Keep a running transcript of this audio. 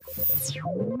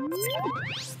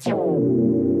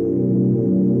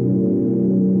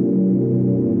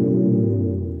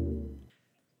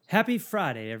Happy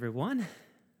Friday, everyone.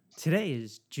 Today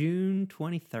is June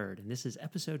 23rd, and this is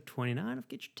episode 29 of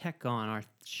Get Your Tech On, our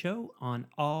show on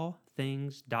all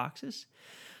things DOCSIS.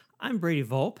 I'm Brady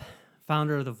Volpe,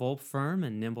 founder of the Volpe firm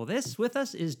and Nimble This. With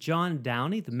us is John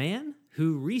Downey, the man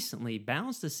who recently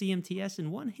balanced a CMTS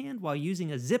in one hand while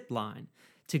using a zip line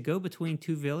to go between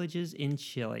two villages in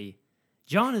Chile.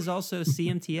 John is also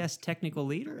CMTS technical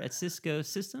leader at Cisco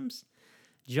Systems.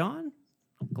 John,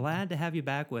 glad to have you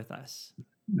back with us.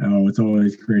 No, it's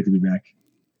always great to be back.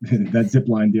 That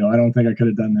zipline deal, I don't think I could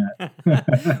have done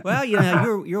that. Well,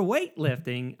 your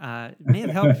weightlifting may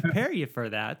have helped prepare you for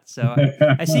that. So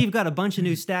I see you've got a bunch of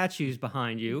new statues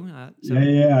behind you.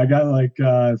 Yeah, I got like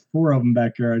 4 of them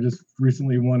back here. I just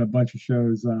recently won a bunch of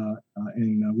shows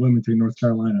in Wilmington, North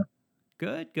Carolina.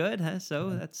 Good.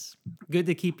 So that's good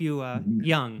to keep you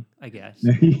young, I guess.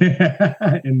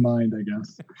 Yeah, in mind, I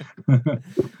guess.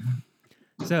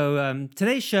 So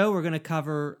today's show, we're going to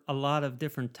cover a lot of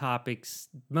different topics,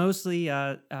 mostly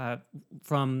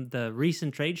from the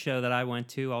recent trade show that I went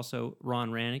to. Also,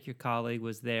 Ron Rannick, your colleague,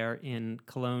 was there in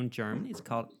Cologne, Germany. It's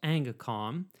called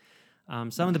ANGACOM.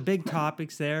 Some of the big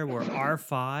topics there were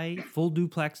RFi, full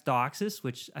duplex DOCSIS,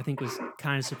 which I think was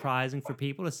kind of surprising for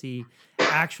people to see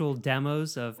actual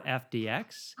demos of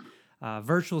FDX.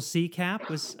 Virtual CCAP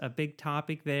was a big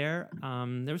topic there.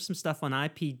 There was some stuff on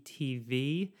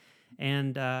IPTV.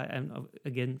 And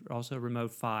again, also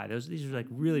remote PHY. These are like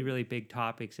really, really big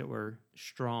topics that were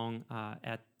strong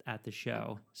at the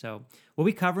show. So we'll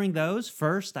be covering those.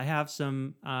 First, I have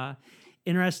some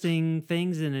interesting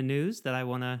things in the news that I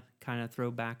want to kind of throw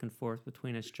back and forth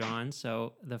between us, John.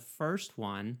 So the first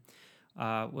one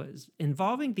was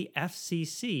involving the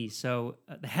FCC. So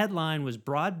the headline was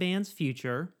Broadband's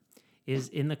Future is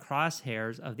in the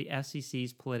crosshairs of the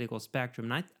FCC's political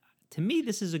spectrum. And to me,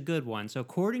 this is a good one. So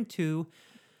according to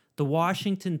the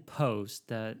Washington Post,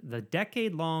 the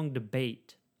decade-long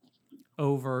debate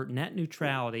over net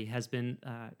neutrality has been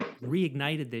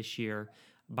reignited this year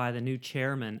by the new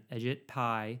chairman, Ajit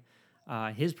Pai.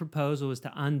 His proposal is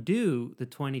to undo the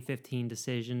 2015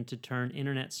 decision to turn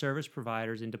internet service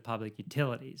providers into public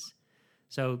utilities.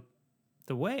 So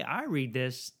the way I read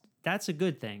this, that's a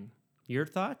good thing. Your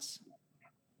thoughts?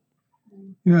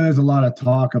 There's a lot of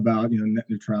talk about, net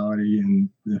neutrality and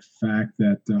the fact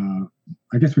that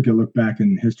I guess we could look back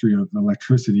in history of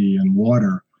electricity and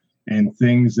water and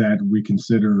things that we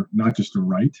consider not just a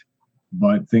right,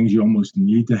 but things you almost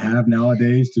need to have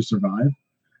nowadays to survive.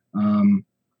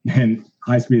 And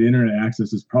high-speed internet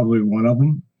access is probably one of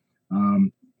them.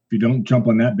 If you don't jump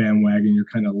on that bandwagon, you're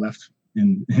kind of left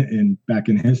back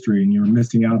in history and you're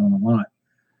missing out on a lot.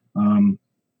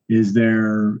 Is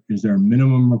there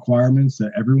minimum requirements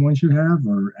that everyone should have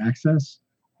or access?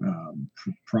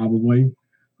 Probably.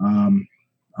 I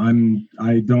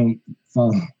don't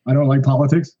like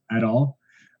politics at all.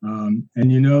 And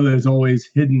there's always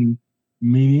hidden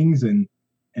meanings and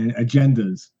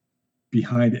agendas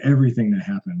behind everything that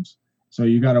happens. So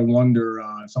you got to wonder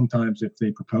sometimes if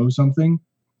they propose something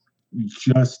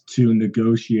just to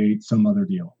negotiate some other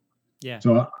deal. Yeah.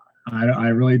 So I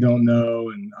really don't know,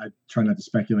 and I try not to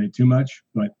speculate too much,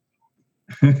 but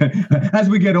as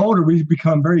we get older, we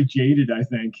become very jaded, I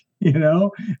think,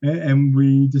 and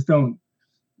we just don't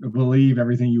believe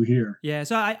everything you hear. Yeah,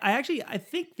 so I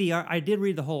think I did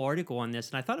read the whole article on this,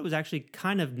 and I thought it was actually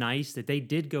kind of nice that they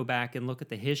did go back and look at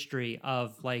the history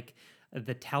of like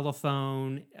the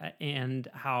telephone and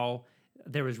how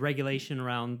there was regulation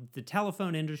around the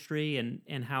telephone industry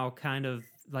and how kind of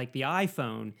like the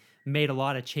iPhone made a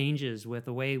lot of changes with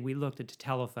the way we looked at the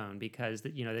telephone, because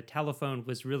the telephone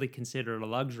was really considered a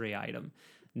luxury item,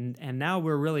 and now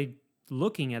we're really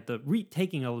looking at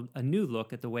taking a new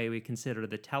look at the way we consider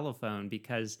the telephone,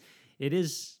 because it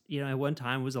is at one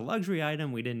time was a luxury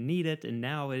item, we didn't need it, and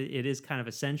now it is kind of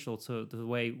essential to the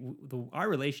way our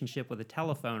relationship with the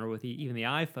telephone or with even the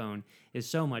iPhone is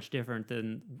so much different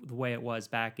than the way it was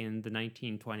back in the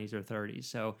 1920s or 30s.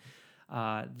 So.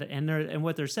 And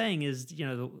what they're saying is,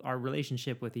 our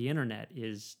relationship with the internet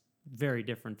is very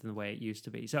different than the way it used to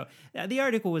be. So the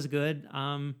article was good,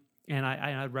 and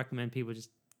I'd recommend people just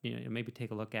maybe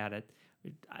take a look at it.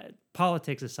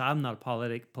 Politics aside, I'm not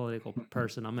a political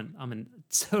person. I'm an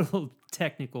total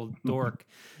technical dork.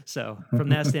 So from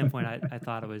that standpoint, I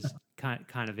thought it was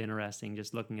kind of interesting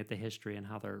just looking at the history and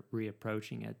how they're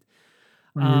reapproaching it.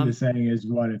 The saying is,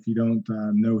 what if you don't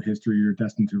know history, you're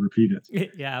destined to repeat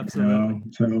it. Yeah, absolutely.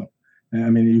 So,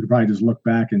 you could probably just look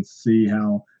back and see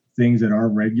how things that are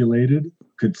regulated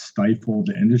could stifle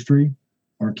the industry,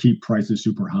 or keep prices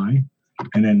super high,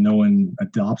 and then no one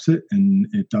adopts it, and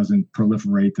it doesn't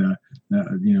proliferate the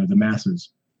masses.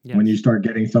 Yes. When you start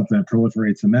getting something that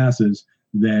proliferates the masses,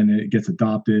 then it gets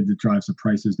adopted. It drives the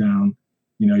prices down.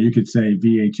 You could say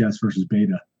VHS versus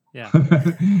beta. Yeah.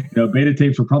 Beta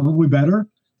tapes were probably better,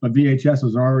 but VHS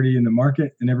was already in the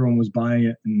market and everyone was buying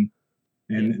it, and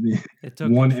it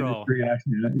took one control. Industry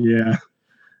actually, yeah.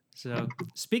 So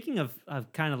speaking of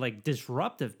kind of like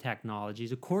disruptive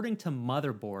technologies, according to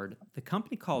Motherboard, the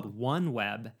company called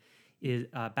OneWeb is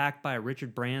backed by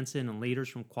Richard Branson and leaders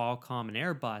from Qualcomm and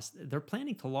Airbus. They're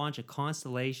planning to launch a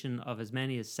constellation of as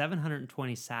many as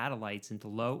 720 satellites into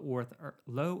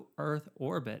low Earth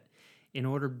orbit in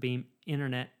order to beam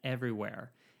internet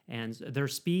everywhere. And their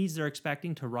speeds they're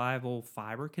expecting to rival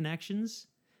fiber connections.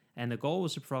 And the goal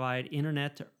was to provide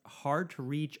internet to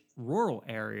hard-to-reach rural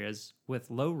areas with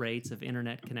low rates of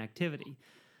internet connectivity.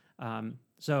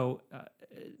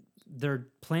 They're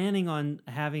planning on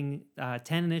having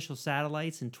 10 initial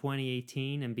satellites in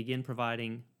 2018 and begin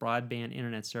providing broadband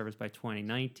internet service by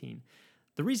 2019.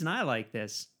 The reason I like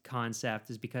this concept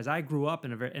is because I grew up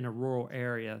in a rural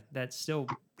area that still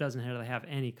doesn't really have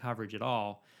any coverage at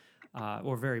all,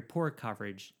 or very poor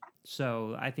coverage.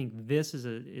 So I think this is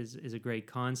a great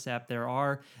concept.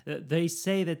 They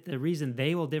say that the reason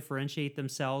they will differentiate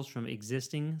themselves from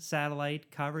existing satellite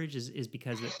coverage is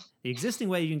because the existing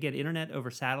way you can get internet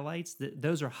over satellites,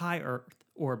 those are high Earth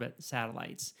orbit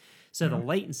satellites. So the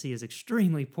latency is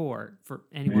extremely poor for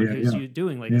anyone who's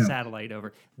doing like a satellite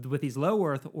over. With these low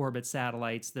Earth orbit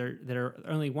satellites, they're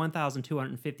only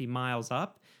 1,250 miles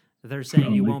up. They're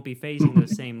saying you won't be facing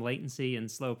those same latency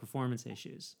and slow performance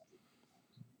issues.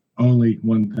 Only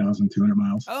 1,200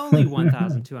 miles. Only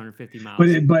 1,250 miles.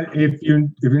 But if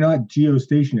you're not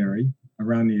geostationary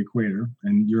around the equator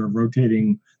and you're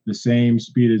rotating the same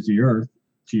speed as the Earth,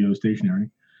 geostationary,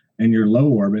 and you're low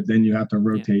orbit, then you have to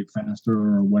rotate faster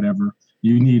or whatever.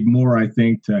 You need more, I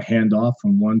think, to hand off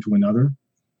from one to another,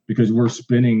 because we're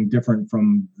spinning different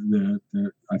from the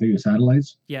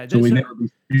satellites. Yeah. So we never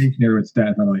be stationary with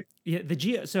satellite.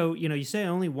 Yeah, so you say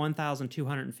only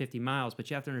 1,250 miles, but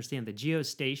you have to understand the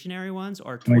geostationary ones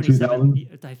are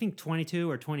 27. I think 22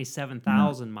 or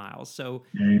 27,000 miles. So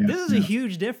this is a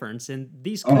huge difference, and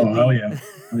these could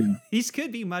these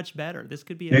could be much better. This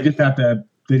could be. They just have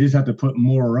to put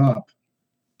more up,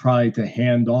 probably, to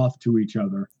hand off to each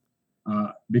other,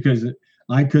 because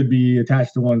I could be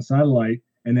attached to one satellite,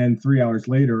 and then 3 hours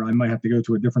later I might have to go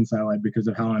to a different satellite because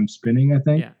of how I'm spinning, I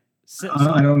think. Yeah.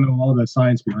 I don't know all the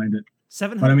science behind it.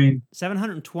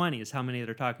 720 is how many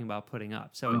they're talking about putting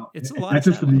up. So it's a lot. That's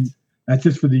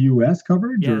just for the U.S.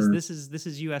 coverage. Yes, this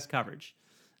is U.S. coverage.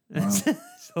 Wow. So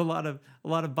a lot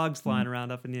of bugs flying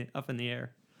around up in the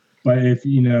air. But if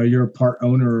you're a part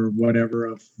owner or whatever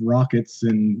of rockets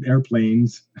and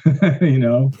airplanes,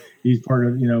 he's part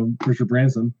of Richard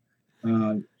Branson.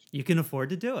 You can afford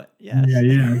to do it. Yes.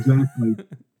 Yeah, exactly.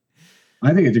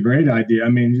 I think it's a great idea. I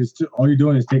mean, just all you're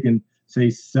doing is taking,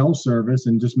 say, cell service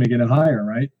and just making it higher,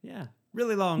 right? Yeah,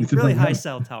 really long, really high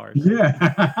cell towers. Yeah,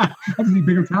 I just need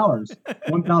bigger towers,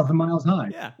 1,000 miles high.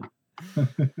 Yeah.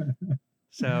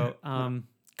 So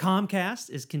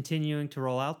Comcast is continuing to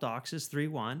roll out DOCSIS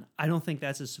 3.1. I don't think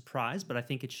that's a surprise, but I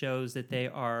think it shows that the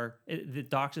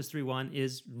DOCSIS 3.1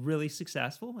 is really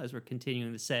successful, as we're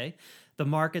continuing to say. The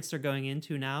markets they're going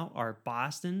into now are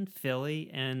Boston,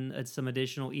 Philly, and some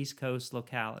additional East Coast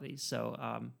localities. So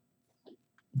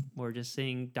we're just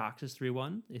seeing DOCSIS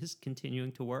 3.1 is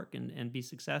continuing to work and be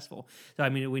successful. So, I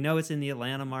mean, we know it's in the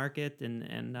Atlanta market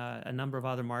and a number of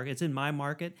other markets. It's in my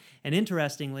market. And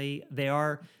interestingly,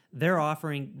 they're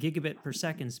offering gigabit per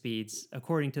second speeds,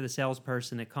 according to the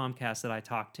salesperson at Comcast that I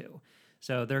talked to.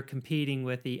 So they're competing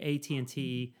with the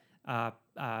AT&T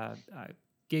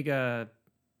Giga...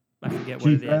 I forget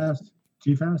what it is.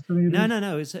 G-Fast?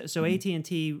 No. So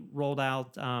AT&T rolled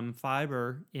out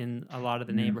fiber in a lot of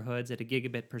the neighborhoods at a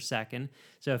gigabit per second.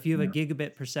 So if you have a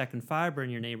gigabit per second fiber in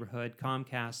your neighborhood,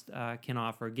 Comcast can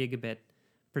offer a gigabit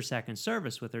per second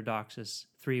service with their DOCSIS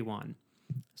 3.1.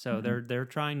 So they're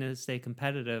trying to stay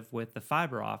competitive with the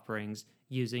fiber offerings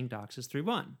using DOCSIS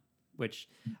 3.1, which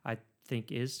I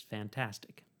think is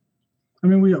fantastic. I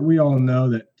mean, we all know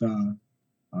that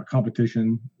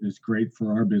competition is great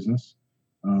for our business,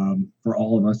 for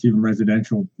all of us, even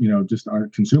residential, just our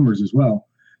consumers as well,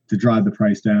 to drive the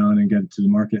price down and get it to the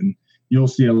market. And you'll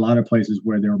see a lot of places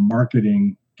where they're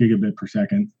marketing gigabit per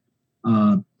second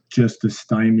just to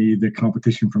stymie the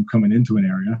competition from coming into an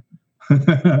area.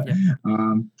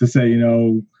 To say,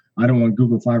 I don't want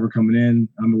Google Fiber coming in.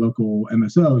 I'm a local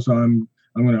MSO, so I'm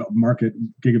going to market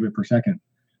gigabit per second.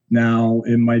 Now,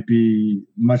 it might be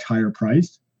much higher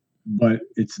priced, but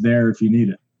it's there if you need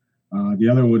it. The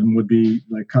other one would be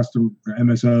like custom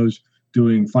MSOs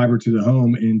doing fiber to the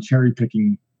home in cherry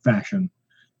picking fashion.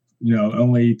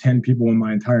 Only 10 people in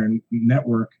my entire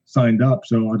network signed up,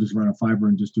 so I'll just run a fiber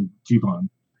and just do GPON,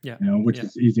 which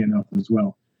is easy enough as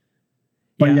well.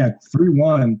 But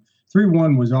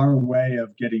 3.1 was our way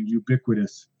of getting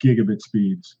ubiquitous gigabit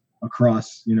speeds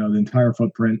across, the entire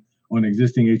footprint on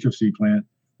existing HFC plant.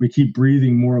 We keep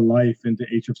breathing more life into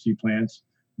HFC plants,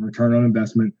 return on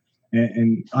investment.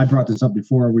 And I brought this up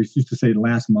before. We used to say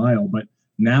last mile, but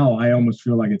now I almost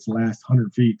feel like it's last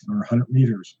 100 feet or 100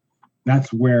 meters.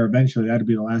 That's where eventually that'd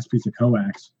be the last piece of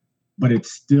coax, but it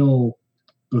still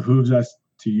behooves us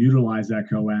to utilize that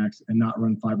coax and not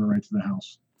run fiber right to the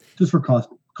house, just for cost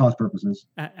purposes.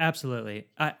 Absolutely.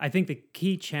 I think the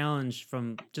key challenge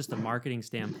from just a marketing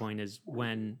standpoint is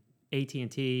when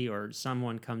AT&T or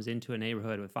someone comes into a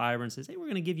neighborhood with fiber and says, hey, we're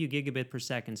going to give you gigabit per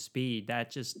second speed. That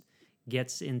just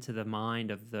gets into the mind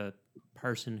of the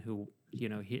person who,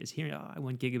 is hearing, I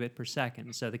want gigabit per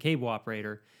second. So the cable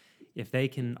operator, if they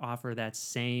can offer that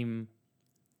same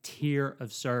tier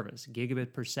of service,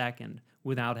 gigabit per second,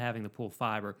 without having to pull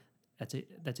fiber, that's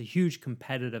a huge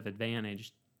competitive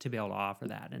advantage to be able to offer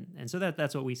that. And so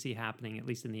that's what we see happening, at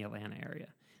least in the Atlanta area.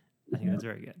 I think that's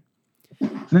very good.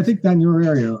 And I think that in your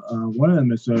area, one of the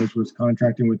MSOs was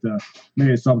contracting with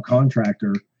maybe a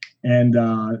subcontractor, and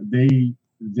they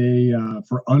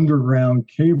for underground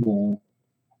cable,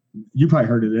 you probably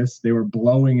heard of this, they were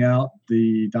blowing out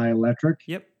the dielectric.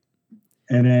 Yep.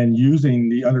 And then using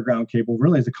the underground cable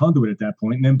really as a conduit at that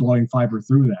point, and then blowing fiber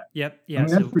through that. Yep. Yeah.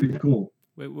 That's pretty cool.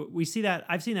 We see that.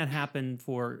 I've seen that happen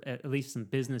for at least some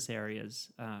business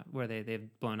areas where they've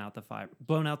blown out the fiber,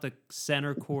 blown out the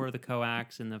center core of the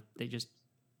coax, and they just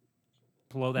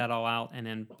blow that all out and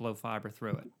then blow fiber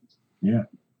through it. Yeah.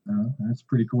 That's a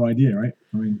pretty cool idea, right?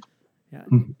 I mean,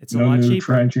 it's a lot cheaper.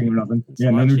 Trenching or nothing.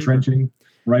 No new trenching,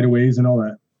 right of ways and all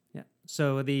that. Yeah.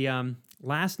 So the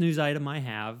last news item I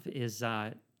have is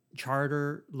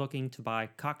Charter looking to buy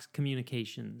Cox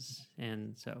Communications.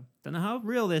 And so, don't know how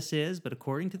real this is, but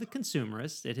according to the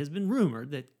Consumerist, it has been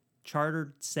rumored that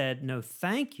Charter said no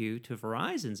thank you to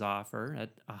Verizon's offer at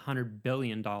 $100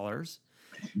 billion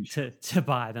to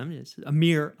buy them. It's a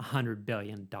mere $100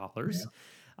 billion.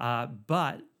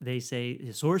 But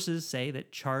sources say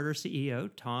that Charter CEO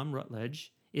Tom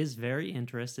Rutledge is very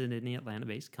interested in the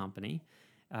Atlanta-based company,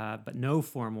 but no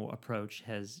formal approach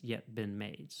has yet been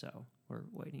made. So we're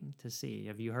waiting to see.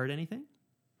 Have you heard anything?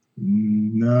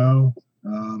 No,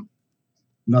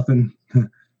 nothing,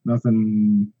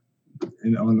 nothing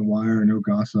on the wire. No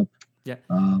gossip. Yeah.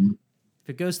 If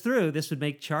it goes through, this would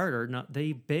make Charter not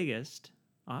the biggest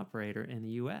operator in the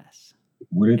U.S.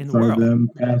 Would it throw them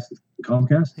past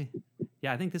Comcast?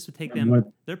 Yeah, I think this would take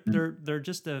them. They're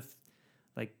just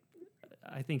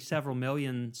I think several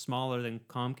million smaller than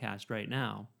Comcast right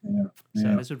now. Yeah.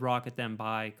 So this would rocket them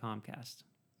by Comcast.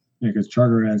 Yeah, because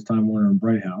Charter has Time Warner and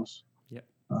Bright House. Yep.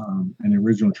 And the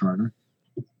original Charter,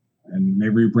 and they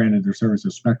rebranded their service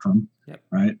as Spectrum. Yep.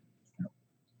 Right. Yep.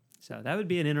 So that would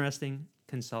be an interesting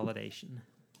consolidation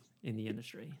in the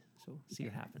industry. So we'll see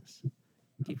what happens.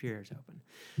 Keep your ears open.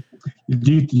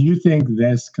 Do you think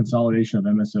this consolidation of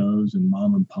MSOs and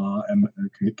mom and pop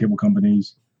cable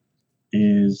companies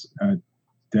is a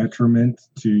detriment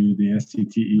to the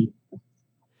SCTE,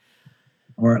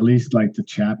 or at least like the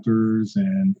chapters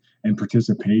and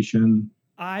participation?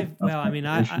 I've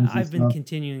been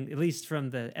continuing, at least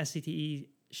from the SCTE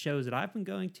shows that I've been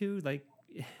going to.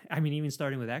 Even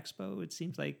starting with Expo, it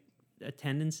seems like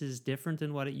attendance is different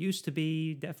than what it used to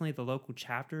be. Definitely the local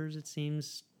chapters, it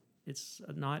seems it's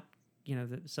not,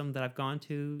 some that I've gone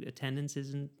to, attendance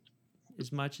isn't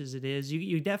as much as it is.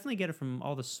 You definitely get it from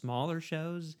all the smaller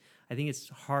shows. I think it's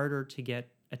harder to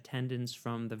get attendance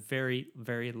from the very,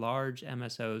 very large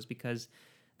MSOs because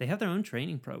they have their own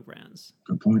training programs.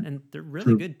 Good point. And they're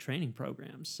really good training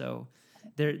programs. So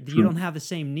you don't have the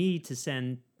same need to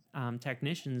send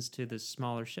technicians to the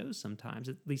smaller shows sometimes.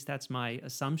 At least that's my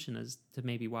assumption as to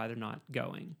maybe why they're not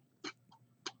going.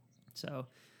 So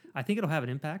I think it'll have an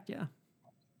impact, yeah.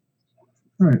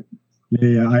 All right.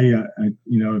 Yeah, I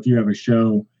if you have a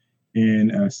show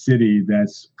in a city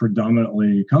that's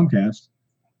predominantly Comcast,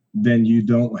 then you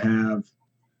don't have,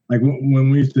 like when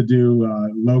we used to do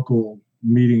local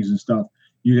meetings and stuff,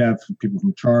 you'd have people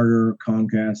from Charter,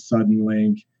 Comcast,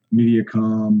 Suddenlink,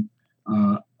 Mediacom,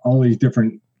 all these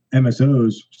different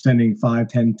MSOs sending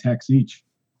 5-10 texts each.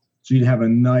 So you'd have a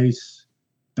nice,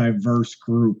 diverse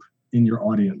group in your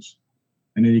audience.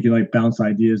 And then you can bounce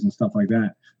ideas and stuff like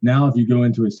that. Now, if you go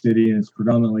into a city and it's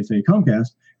predominantly, say,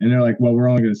 Comcast, and they're like, well, we're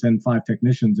only going to send 5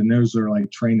 technicians, and those are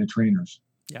train the trainers.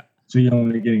 Yeah. so you're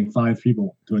only getting 5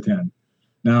 people to attend.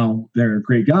 Now they're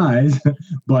great guys,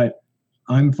 but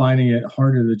I'm finding it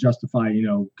harder to justify,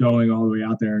 going all the way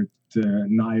out there to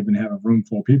not even have a room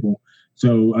full of people.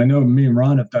 So I know me and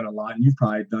Ron have done a lot, and you've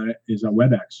probably done it, is a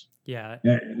WebEx. Yeah.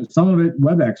 Some of it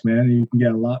WebEx, man. You can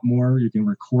get a lot more. You can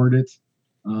record it.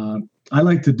 I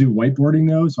like to do whiteboarding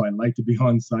though, so I like to be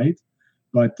on site.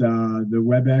 But the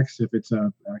WebEx, if it's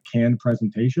a canned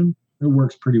presentation, it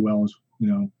works pretty well as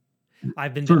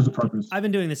serves the purpose. I've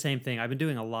been doing the same thing. I've been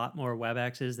doing a lot more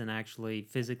WebExes than actually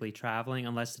physically traveling,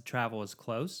 unless the travel is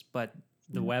close. But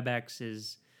the WebEx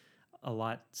is a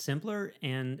lot simpler,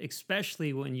 and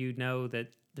especially when you know that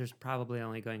there's probably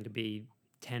only going to be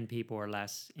 10 people or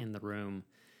less in the room,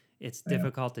 it's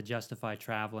difficult to justify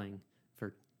traveling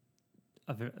for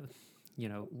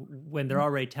when they're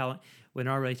already telling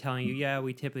you, yeah,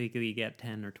 we typically get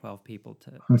 10 or 12 people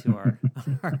to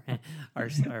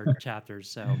our chapters.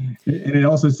 So, and it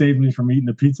also saved me from eating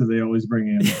the pizza they always bring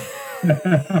in.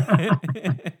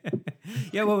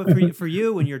 Yeah, well, for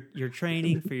you when you're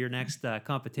training for your next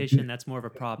competition, that's more of a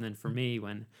problem than for me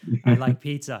when I like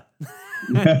pizza.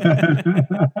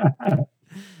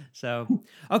 So,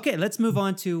 okay, let's move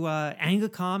on to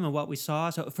AngaCom and what we saw.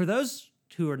 So, for those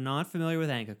who are not familiar with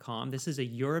AngaCom, this is a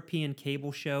European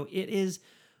cable show. It is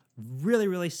really,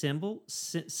 really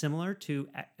similar to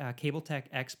Cable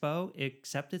Tech Expo,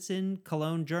 except it's in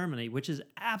Cologne, Germany, which is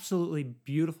absolutely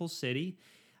beautiful city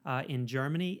in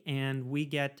Germany, and we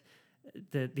get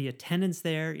the attendance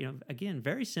there. Again,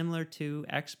 very similar to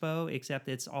Expo, except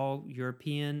it's all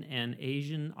European and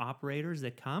Asian operators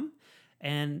that come,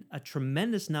 and a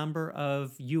tremendous number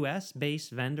of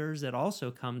U.S.-based vendors that also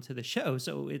come to the show.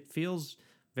 So it feels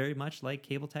very much like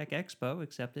Cable Tech Expo,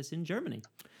 except it's in Germany.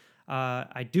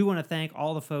 I do want to thank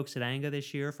all the folks at ANGA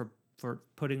this year for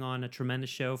putting on a tremendous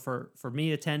show. For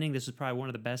me attending, this is probably one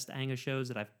of the best ANGA shows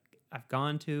that I've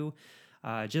gone to.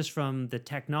 Just from the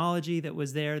technology that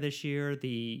was there this year,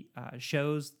 the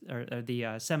shows or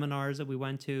the seminars that we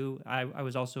went to. I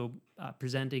was also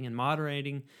presenting and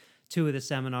moderating 2 of the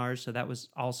seminars, so that was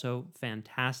also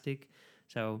fantastic.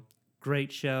 So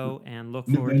great show, and look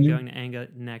forward to going to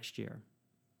ANGA next year.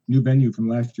 New venue from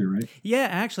last year, right? Yeah,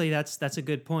 actually, that's a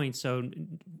good point. So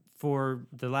for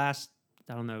the last,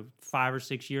 5 or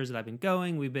 6 years that I've been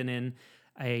going, we've been in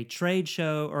a trade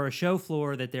show or a show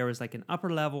floor that there was like an upper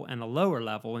level and a lower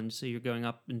level, and so you're going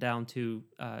up and down to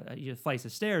flights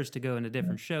of stairs to go in a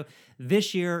different show.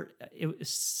 This year, it was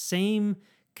same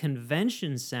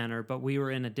convention center, but we were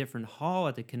in a different hall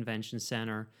at the convention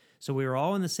center. So we were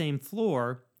all in the same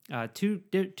floor, two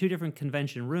different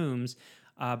convention rooms,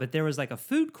 but there was like a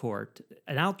food court,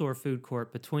 an outdoor food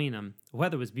court between them. The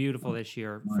weather was beautiful this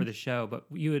year for the show, but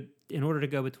in order to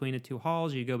go between the 2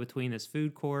 halls, you go between this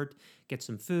food court, get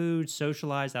some food,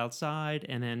 socialize outside,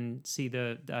 and then see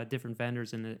the different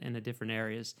vendors in the different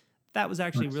areas. That was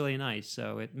actually really nice.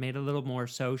 So it made it a little more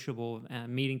sociable,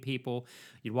 meeting people.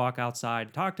 You'd walk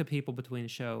outside, talk to people between the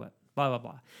show, blah, blah,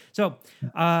 blah. So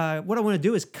what I want to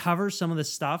do is cover some of the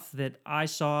stuff that I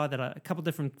saw that a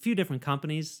few different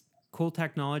companies, cool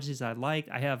technologies I like.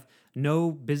 I have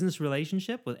no business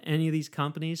relationship with any of these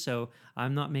companies, so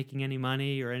I'm not making any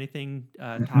money or anything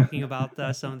talking about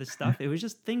some of this stuff. It was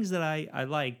just things that I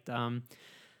liked. Wait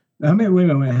a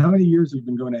minute. How many years have you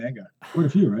been going to ANGA? Quite a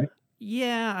few, right?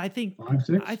 Yeah, I think 5,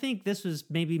 6? I think this was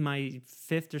maybe my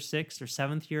 5th or 6th or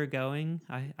 7th year going.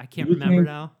 I can't remember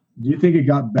now. Do you think it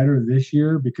got better this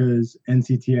year because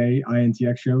NCTA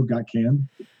INTX show got canned?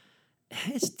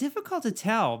 It's difficult to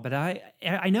tell, but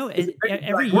I know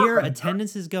every year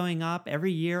attendance is going up.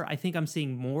 Every year, I think I'm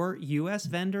seeing more U.S.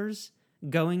 vendors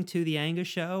going to the ANGA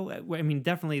show. I mean,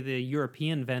 definitely the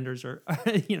European vendors are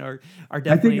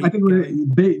definitely. I think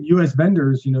U.S.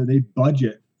 vendors, they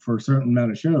budget for a certain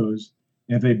amount of shows.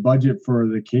 And if they budget for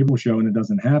the cable show and it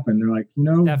doesn't happen, they're like,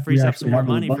 that frees up some more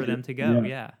money for them to go.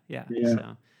 Yeah.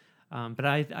 So, but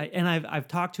I've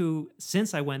talked to,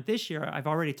 since I went this year, I've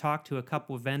already talked to a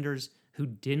couple of vendors who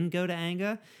didn't go to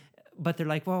ANGA, but they're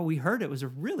like, well, we heard it was a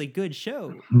really good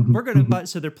show.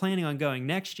 So they're planning on going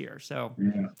next year. So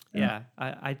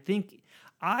I think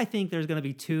there's going to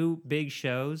be 2 big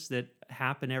shows that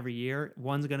happen every year.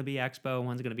 One's going to be Expo,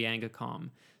 one's going to be AngaCom.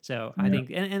 So I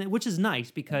think, and which is nice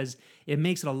because it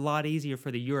makes it a lot easier for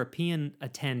the European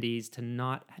attendees to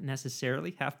not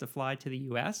necessarily have to fly to the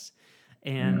U.S.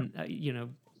 and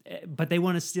but they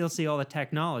want to still see all the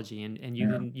technology, and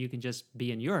you can just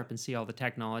be in Europe and see all the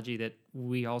technology that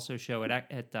we also show at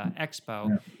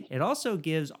Expo. It also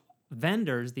gives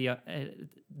vendors the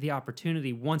the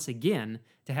opportunity once again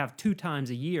to have 2 times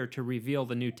a year to reveal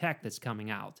the new tech that's coming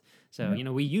out. So, Yeah.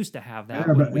 we used to have that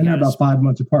And when we they're had about 5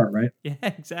 months apart, right? yeah,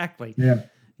 exactly. Yeah.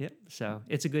 Yep. So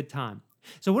it's a good time.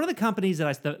 So one of the companies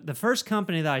that the first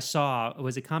company that I saw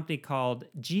was a company called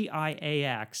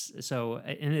GIAX. So,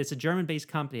 and it's a German-based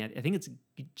company. I think it's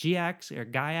GX or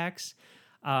GIAX.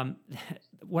 Um,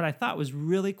 what I thought was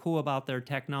really cool about their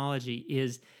technology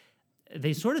is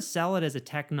they sort of sell it as a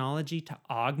technology to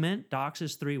augment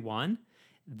DOCSIS 3.1.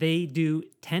 They do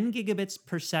 10 gigabits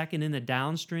per second in the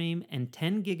downstream and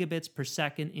 10 gigabits per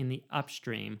second in the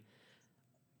upstream.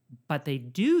 But they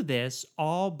do this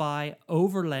all by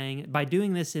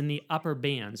doing this in the upper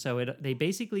band. So they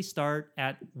basically start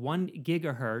at 1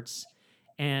 gigahertz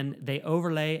and they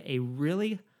overlay a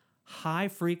really high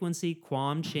frequency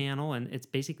QAM channel. And it's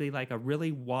basically like a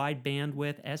really wide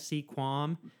bandwidth SC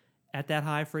QAM at that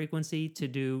high frequency to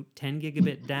do 10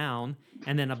 gigabit down.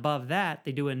 And then above that,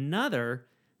 they do another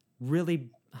really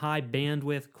high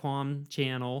bandwidth QAM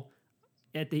channel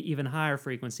at the even higher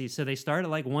frequency. So they start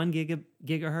at like 1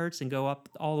 gigahertz and go up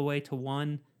all the way to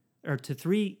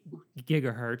 3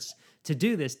 gigahertz to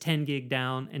do this 10 gig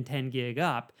down and 10 gig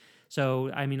up. So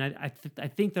I mean, I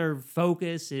think their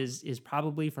focus is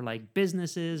probably for like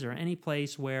businesses or any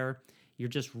place where you're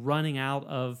just running out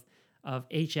of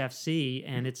HFC,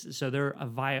 and they're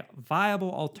a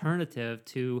viable alternative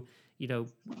to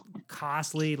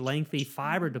costly, lengthy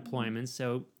fiber deployments.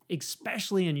 So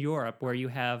especially in Europe, where you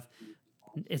have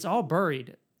it's all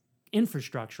buried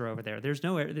infrastructure over there. There's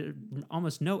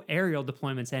almost no aerial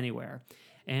deployments anywhere,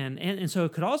 and so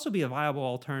it could also be a viable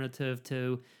alternative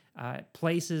to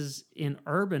places in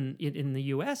the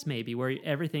U.S. maybe where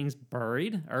everything's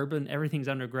buried, everything's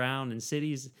underground in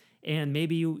cities, and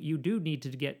maybe you do need to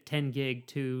get 10 gig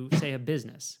to say a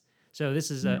business. So this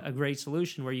is a great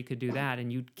solution where you could do that,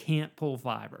 and you can't pull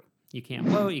fiber. You can't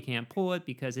blow it, you can't pull it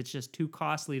because it's just too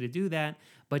costly to do that,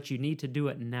 but you need to do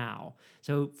it now.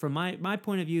 So from my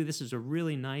point of view, this is a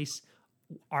really nice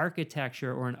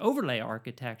architecture or an overlay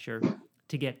architecture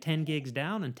to get 10 gigs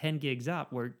down and 10 gigs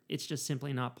up, where it's just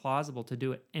simply not plausible to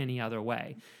do it any other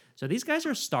way. So these guys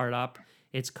are a startup.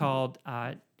 It's called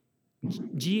it's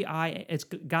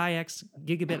GIAX,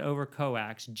 Gigabit over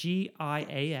Coax,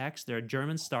 GIAX. They're a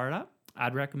German startup.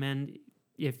 I'd recommend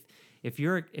if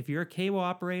you're a cable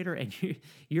operator and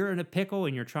you're in a pickle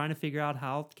and you're trying to figure out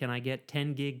how can I get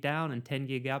 10 gig down and 10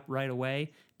 gig up right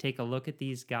away, take a look at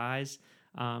these guys.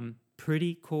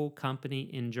 Pretty cool company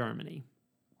in Germany.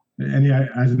 And yeah,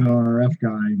 as an RF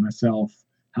guy myself,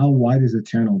 how wide is the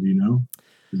channel? Do you know?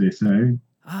 Did they say?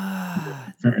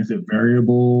 Is it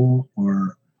variable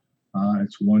or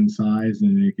it's one size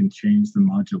and they can change the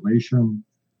modulation?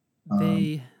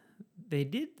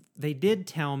 They did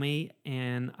tell me,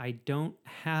 and I don't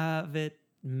have it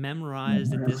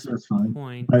memorized at this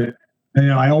point. But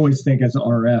I always think as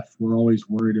RF, we're always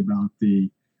worried about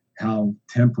how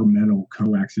temperamental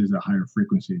coax is at higher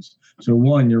frequencies. So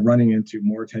one, you're running into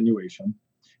more attenuation.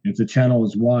 If the channel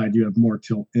is wide, you have more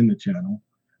tilt in the channel.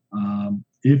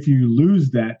 If you lose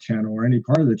that channel or any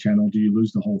part of the channel, do you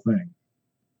lose the whole thing?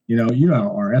 You know how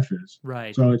RF is.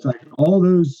 Right. So it's like all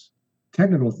those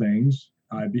technical things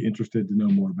I'd be interested to know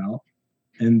more about.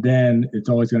 And then it's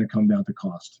always going to come down to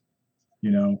cost.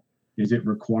 Is it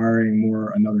requiring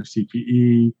another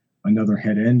CPE, another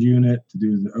head end unit to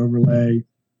do the overlay?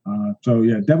 So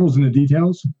yeah, devil's in the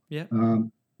details. Yeah.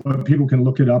 But people can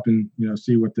look it up and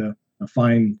see what the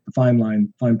fine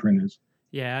print is.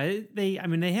 Yeah, they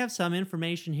have some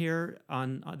information here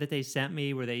on that they sent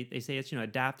me where they say it's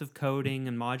adaptive coding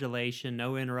and modulation,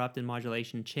 no interrupted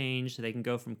modulation change, so they can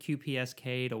go from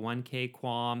QPSK to 1K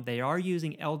QAM. They are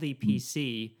using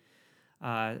LDPC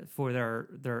for their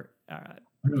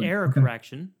error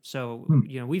correction. So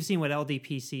we've seen what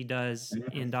LDPC does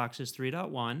in DOCSIS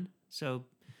 3.1. So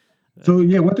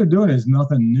yeah, what they're doing is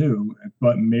nothing new,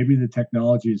 but maybe the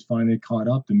technology is finally caught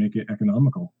up to make it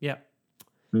economical. Yeah.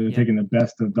 So they're taking the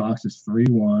best of DOCSIS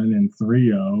 3.1 and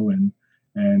 3.0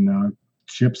 and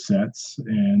chipsets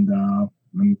and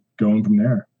going from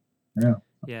there. Yeah.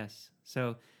 Yes.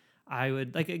 So I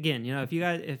would again, if you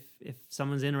guys, if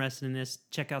someone's interested in this,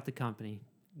 check out the company,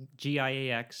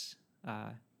 GIAX,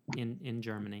 in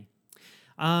Germany.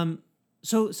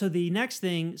 So the next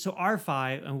thing, so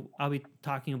RFi, and I'll be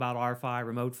talking about RFi,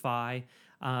 Remote Phi.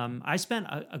 I spent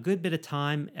a good bit of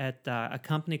time at a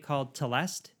company called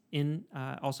Telest,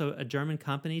 also a German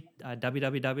company,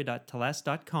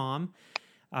 www.telest.com,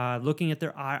 looking at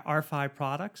their RFi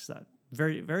products.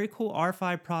 Very, very cool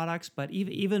RFi products, but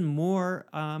even more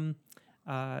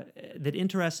that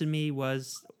interested me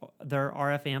was their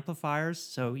RF amplifiers.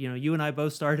 So, you and I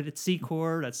both started at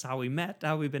Seacor. That's how we met.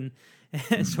 How we've been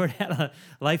sort of had a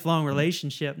lifelong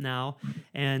relationship now.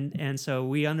 And so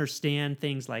we understand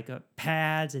things like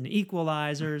pads and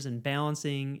equalizers and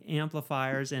balancing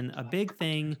amplifiers. And a big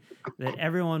thing that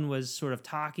everyone was sort of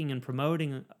talking and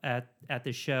promoting at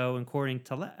the show, including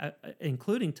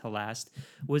Teleste,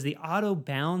 was the auto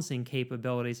balancing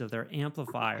capabilities of their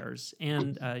amplifiers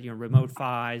and remote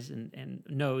PHYs and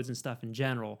nodes and stuff in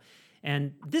general.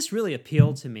 And this really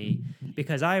appealed to me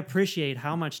because I appreciate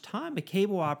how much time a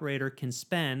cable operator can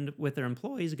spend with their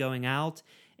employees going out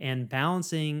and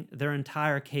balancing their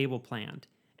entire cable plant.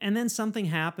 And then something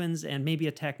happens, and maybe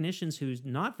a technician who's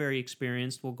not very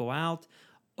experienced will go out,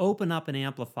 open up an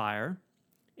amplifier,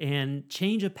 and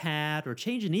change a pad or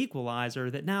change an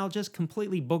equalizer that now just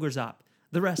completely boogers up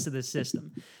the rest of the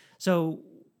system. So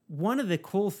one of the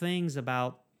cool things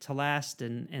about Teleste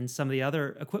and some of the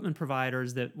other equipment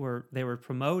providers that they were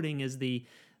promoting is the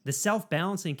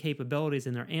self-balancing capabilities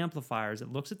in their amplifiers.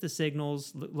 It looks at the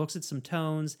signals, looks at some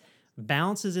tones,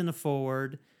 bounces in a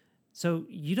forward. So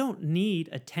you don't need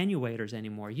attenuators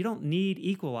anymore. You don't need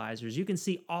equalizers. You can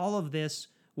see all of this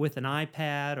with an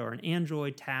iPad or an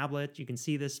Android tablet. You can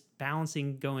see this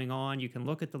balancing going on. You can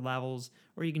look at the levels,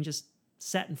 or you can just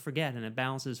set and forget, and it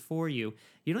balances for you.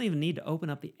 You don't even need to open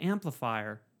up the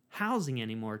amplifier housing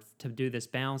anymore to do this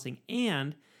balancing.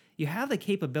 And you have the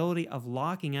capability of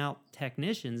locking out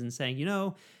technicians and saying,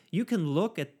 you can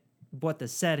look at what the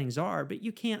settings are, but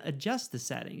you can't adjust the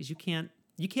settings. You can't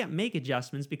make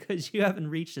adjustments because you haven't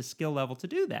reached a skill level to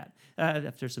do that.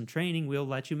 After some training, we'll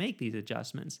let you make these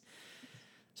adjustments.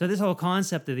 So this whole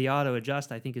concept of the auto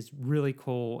adjust, I think, is really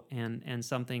cool and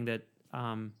something that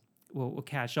will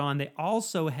catch on. They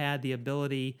also had the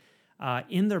ability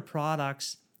in their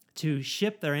products to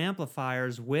ship their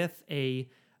amplifiers with a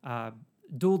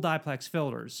dual diplex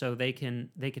filters. So they can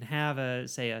have a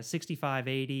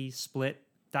 6580 split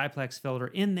diplex filter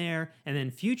in there, and then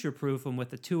future-proof them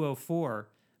with a 204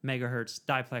 megahertz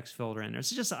diplex filter in there. It's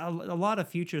just a lot of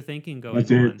future thinking going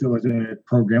on. Was it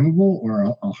programmable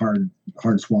or a hard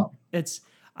swap? It's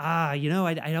I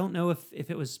don't know if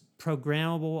it was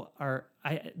programmable or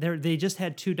they just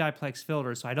had two diplex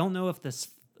filters, so I don't know if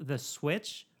the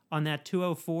switch on that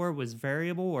 204 was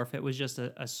variable or if it was just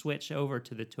a switch over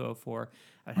to the 204.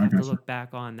 I'd have to look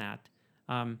back on that.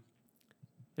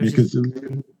 Because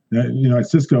at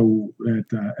Cisco at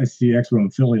SC Expo in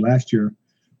Philly last year,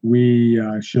 we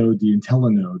showed the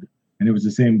IntelliNode, and it was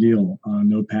the same deal.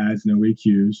 No pads, no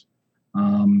EQs.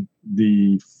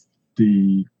 The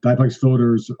diplex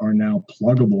filters are now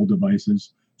pluggable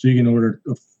devices, so you can order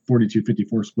a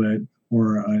 4254 split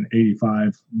or an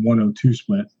 85-102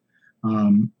 split.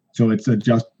 So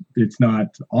it's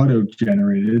not auto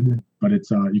generated, but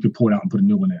it's you could pull it out and put a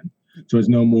new one in. So it's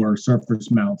no more surface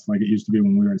mounts like it used to be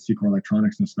when we were at Seacor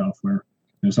Electronics and stuff, where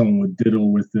someone would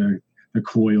diddle with the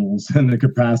coils and the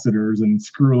capacitors and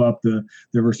screw up the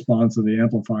response of the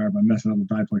amplifier by messing up the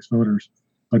diplex filters.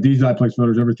 But these diplex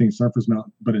filters, everything's surface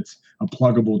mount, but it's a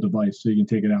pluggable device, so you can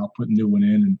take it out, put a new one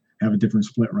in, and have a different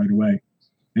split right away.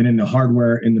 And then the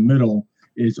hardware in the middle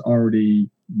is already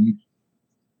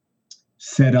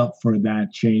set up for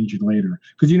that change later.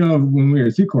 Because when we were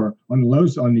at Seacor,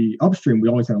 on the upstream, we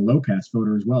always had a low pass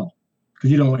filter as well.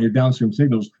 Because you don't want your downstream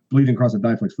signals bleeding across a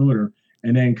diplex filter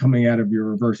and then coming out of your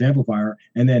reverse amplifier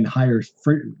and then higher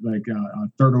third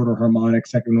order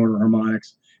harmonics, second order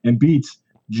harmonics, and beats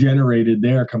generated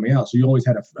there coming out. So you always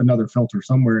had another filter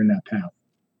somewhere in that path.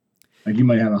 Like you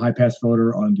might have a high pass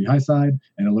filter on the high side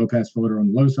and a low pass filter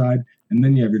on the low side, and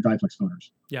then you have your diplex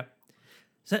filters. Yep.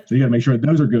 So you got to make sure that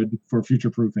those are good for future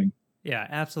proofing. Yeah,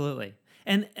 absolutely.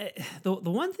 And the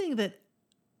one thing that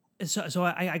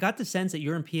I got the sense that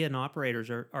European operators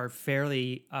are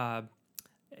fairly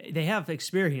they have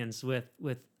experience with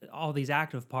all these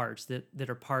active parts that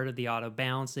are part of the auto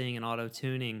balancing and auto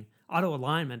tuning, auto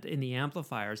alignment in the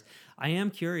amplifiers. I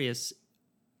am curious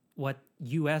what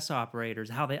U.S. operators,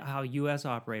 how U.S.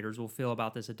 operators will feel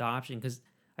about this adoption, because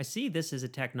I see this as a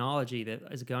technology that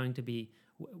is going to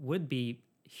would be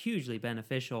hugely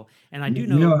beneficial. And I do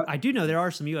know there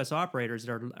are some U.S. operators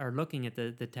that are looking at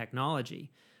the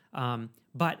technology,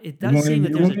 but it does seem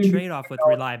that there's a trade-off with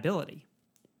reliability.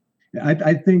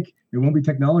 I think it won't be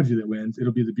technology that wins;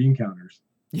 it'll be the bean counters.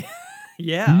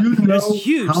 Yeah, there's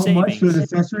huge how savings. Much those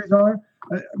accessories are.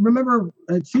 Remember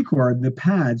at Seacor, the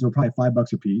pads were probably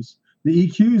 $5 a piece. The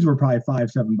EQs were probably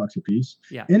 $5-7 a piece.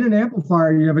 Yeah. In an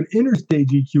amplifier, you have an interstage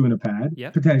EQ in a pad,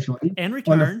 potentially. And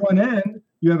return. On the front end,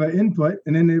 you have an input,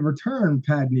 and then the return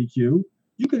pad and EQ.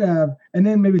 You could have, and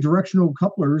then maybe directional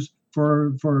couplers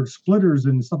for splitters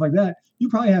and stuff like that, you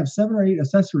probably have 7 or 8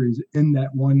 accessories in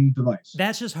that one device.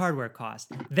 That's just hardware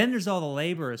cost. Then there's all the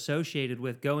labor associated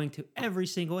with going to every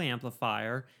single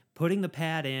amplifier, putting the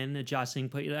pad in,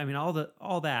 adjusting,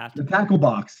 all that. The tackle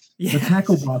box. Yes. The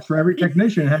tackle box for every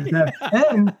technician has to have.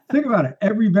 And think about it,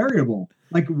 every variable,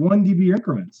 like 1 dB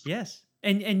increments. Yes.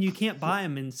 And you can't buy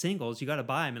them in singles. You got to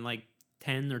buy them in like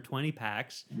 10 or 20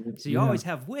 packs. So you always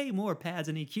have way more pads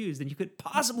and EQs than you could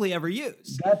possibly ever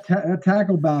use. That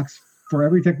tackle box for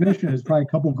every technician is probably a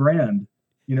couple grand.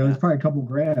 It's probably a couple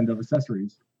grand of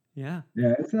accessories. Yeah.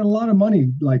 Yeah, it's a lot of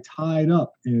money like tied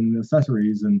up in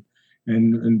accessories and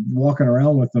walking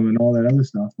around with them and all that other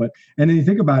stuff. And then you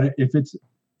think about it, if it's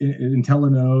in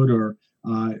Telenode or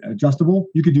adjustable,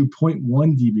 you could do 0.1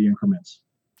 dB increments.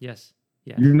 Yes.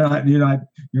 Yeah. You're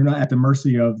not at the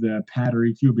mercy of the pad or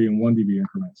EQ being 1 dB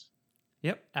increments.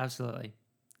 Yep, absolutely.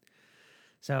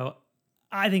 So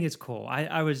I think it's cool.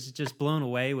 I was just blown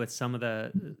away with some of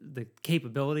the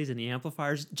capabilities in the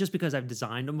amplifiers, just because I've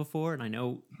designed them before and I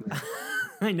know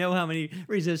I know how many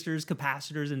resistors,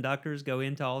 capacitors, inductors go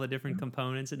into all the different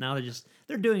components, and now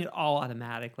they're doing it all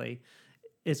automatically.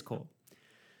 It's cool.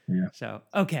 Yeah. So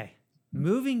okay,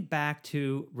 moving back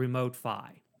to Remote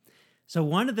PHY. So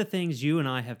one of the things you and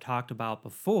I have talked about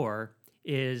before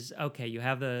is, okay, you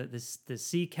have the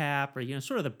CCAP, or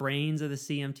sort of the brains of the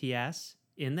CMTS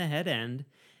in the head end,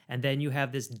 and then you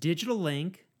have this digital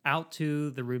link out to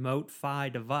the Remote PHY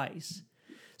device.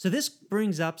 So this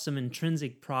brings up some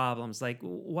intrinsic problems. Like,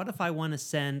 what if I want to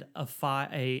send a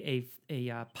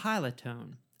pilot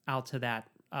tone out to that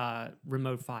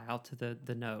Remote PHY, out to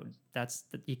the node?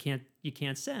 You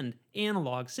can't send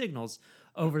analog signals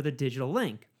over the digital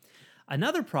link.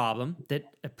 Another problem that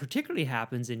particularly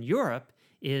happens in Europe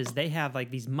is they have like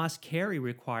these must-carry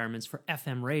requirements for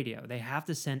FM radio. They have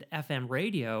to send FM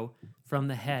radio from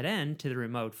the head end to the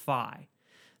Remote PHY.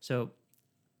 So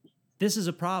this is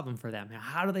a problem for them. Now,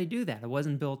 how do they do that? It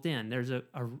wasn't built in. There's a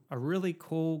really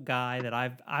cool guy that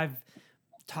I've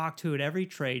talked to at every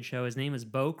trade show. His name is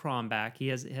Bo Kronbach. He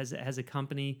has a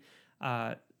company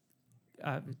called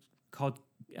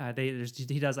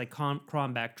he does like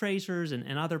Kronbach tracers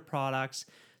and other products.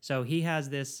 So he has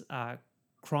this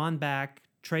Kronbach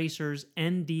tracers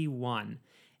ND1,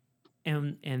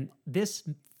 and this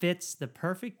fits the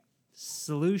perfect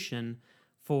solution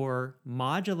for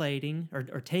modulating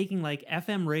or taking like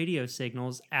FM radio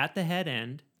signals at the head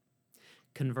end,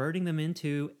 converting them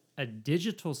into a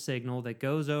digital signal that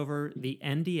goes over the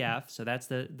NDF. So that's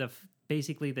the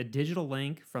basically the digital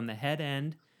link from the head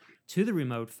end to the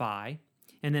Remote PHY.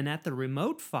 And then at the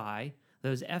Remote PHY,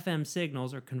 those FM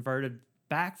signals are converted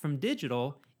back from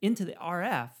digital into the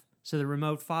RF, so the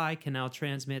Remote PHY can now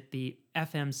transmit the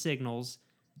FM signals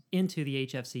into the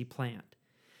HFC plant.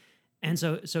 And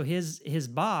so his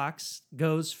box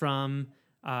goes from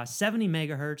 70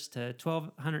 megahertz to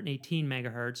 1218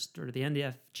 megahertz, or the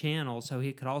NDF channel, so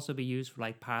he could also be used for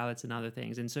like pilots and other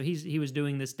things. And so he was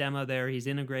doing this demo there. He's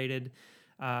integrated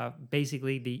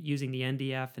basically using the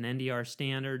NDF and NDR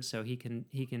standards, so he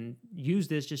can use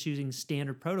this just using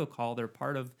standard protocol. They're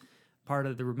part of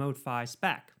the Remote PHY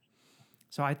spec.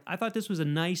 So I thought this was a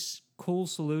nice, cool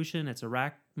solution. It's a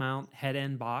rack mount head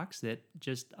end box that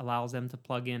just allows them to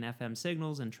plug in FM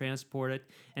signals and transport it.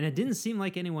 And it didn't seem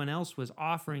like anyone else was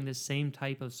offering the same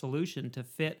type of solution to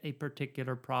fit a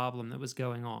particular problem that was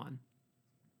going on.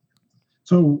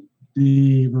 So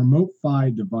the Remote PHY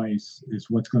device is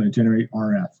what's going to generate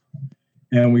RF.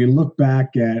 And we look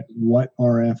back at what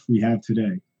RF we have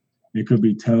today. It could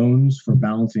be tones for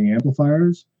balancing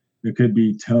amplifiers. It could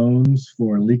be tones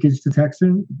for leakage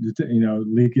detection,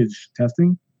 leakage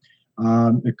testing.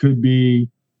 It could be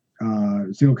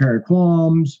single carrier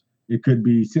QAMs. It could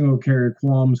be single carrier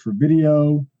QAMs for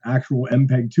video, actual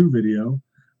MPEG-2 video,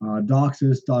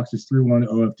 DOCSIS 3.1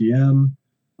 OFDM.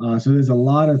 So there's a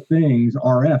lot of things,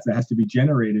 RF, that has to be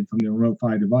generated from the Remote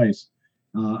PHY device.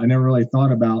 I never really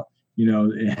thought about,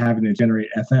 it having to generate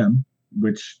FM,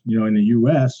 which, in the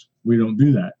US, we don't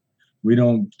do that. We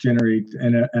don't generate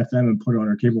an FM and put it on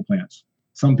our cable plants.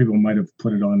 Some people might have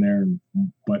put it on there,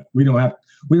 but we don't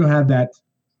have that,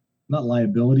 not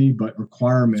liability, but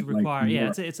requirement.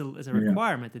 It's a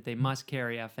requirement that they must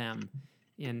carry FM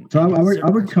in. So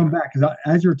I would come back, because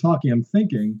as you're talking, I'm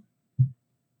thinking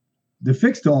the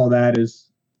fix to all that is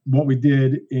what we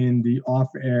did in the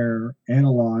off-air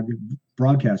analog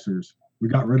broadcasters. We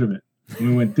got rid of it.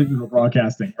 We went digital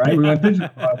broadcasting, right? We went digital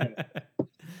broadcasting.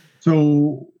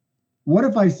 So what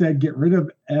if I said get rid of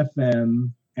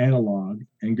FM analog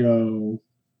and go,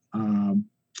 you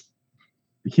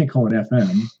can't call it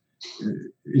FM.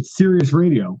 It's Sirius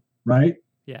radio, right?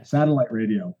 Yes. Satellite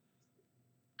radio.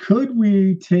 could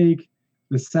we take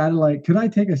the satellite? Could I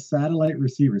take a satellite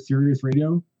receiver, Sirius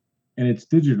radio, and it's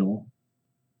digital,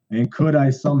 and could I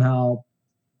somehow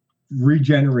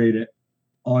regenerate it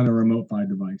on a remote PHY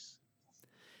device?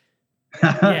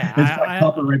 Yeah, It's got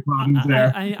copyright problems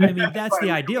there. I mean, that's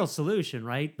the ideal solution,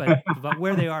 right? But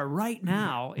where they are right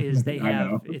now is they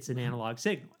have it's an analog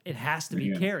signal. It has to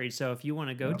be carried. So if you want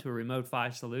to go to a remote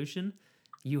PHY solution,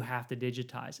 you have to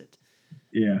digitize it.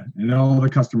 Yeah, and all the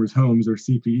customers' homes are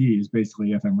CPEs, basically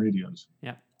FM radios.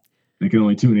 Yeah, they can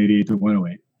only tune 88 to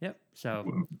 108. Yep.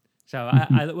 So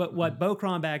what Bo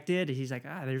Cronbach did is he's like,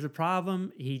 there's a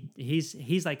problem.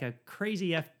 He's like a crazy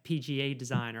FPGA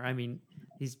designer. I mean,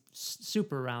 he's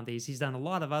super around these. He's done a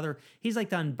lot of other. He's like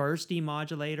done burst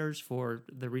demodulators for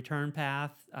the return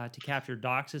path to capture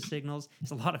DOCSIS signals.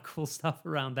 There's a lot of cool stuff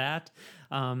around that.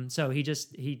 So he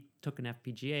took an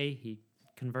FPGA. He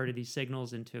converted these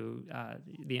signals into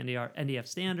the NDF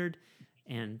standard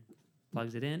and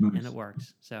plugs it in, and it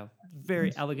works. So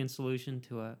very elegant solution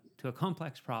to a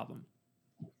complex problem.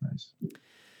 Nice.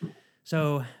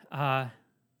 So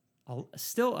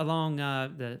still along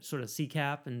the sort of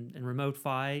CCAP and remote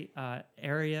PHY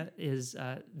area is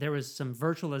there was some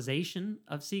virtualization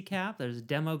of CCAP. There's a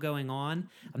demo going on.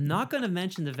 I'm not going to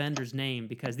mention the vendor's name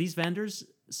because these vendors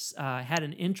had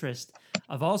an interest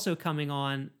of also coming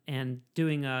on and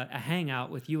doing a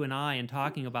hangout with you and I and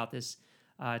talking about this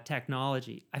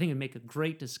technology. I think it'd make a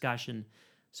great discussion.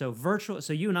 So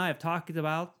you and I have talked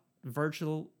about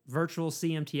virtual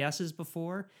CMTSs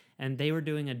before, and they were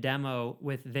doing a demo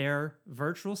with their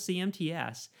virtual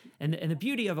CMTS. And the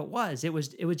beauty of it was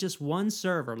just one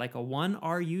server, like a 1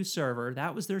 RU server.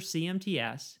 That was their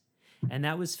CMTS, and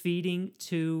that was feeding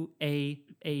to a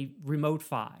remote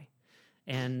PHY.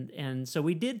 And so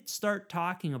we did start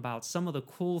talking about some of the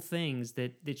cool things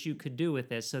that you could do with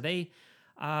this. So they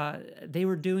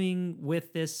were doing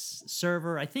with this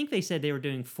server, I think they said they were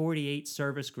doing 48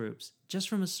 service groups just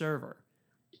from a server,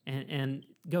 and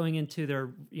going into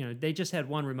their, they just had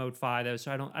one remote PHY though,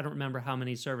 so I don't remember how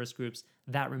many service groups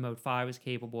that remote PHY was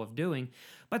capable of doing.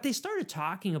 But they started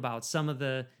talking about some of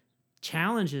the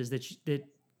challenges that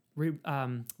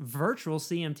virtual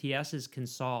CMTSs can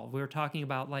solve. We were talking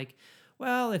about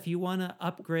well, if you want to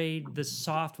upgrade the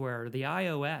software, the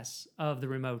iOS of the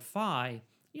remote PHY,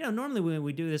 normally when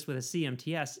we do this with a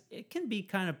CMTS, it can be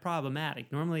kind of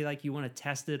problematic. Normally, you want to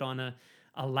test it on a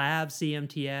lab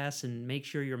CMTS and make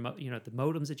sure the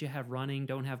modems that you have running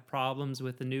don't have problems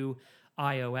with the new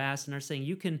iOS. And they're saying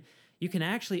you can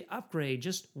actually upgrade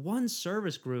just one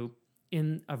service group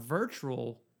in a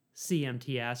virtual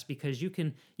CMTS because you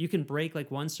can break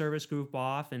one service group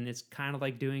off, and it's kind of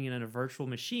like doing it in a virtual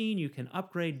machine. You can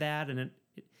upgrade that, and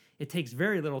it takes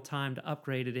very little time to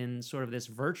upgrade it in sort of this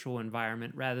virtual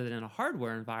environment rather than in a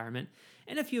hardware environment.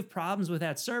 And if you have problems with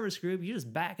that service group, you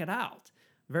just back it out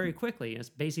very quickly. It's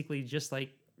basically just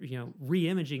like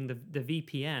re-imaging the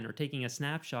VPN or taking a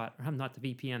snapshot, or not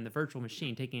the VPN, the virtual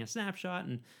machine, taking a snapshot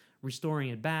and restoring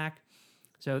it back.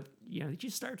 So you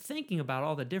just start thinking about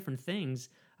all the different things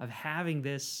of having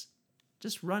this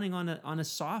just running on a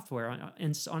software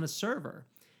on a server.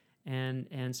 And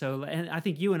I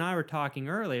think you and I were talking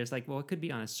earlier. It's it could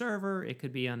be on a server, it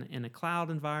could be in a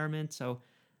cloud environment. So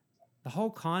the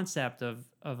whole concept of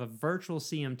a virtual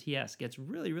CMTS gets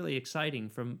really, really exciting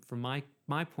from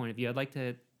my point of view. I'd like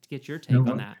to get your take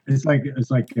on that. It's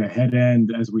like a head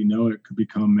end as we know it could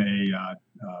become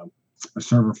a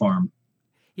server farm.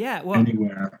 Yeah, well,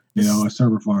 anywhere, a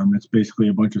server farm. It's basically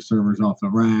a bunch of servers off the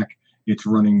rack. It's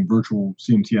running virtual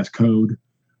CMTS code,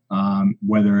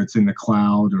 whether it's in the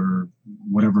cloud or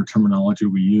whatever terminology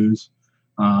we use.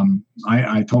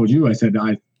 I told you, I said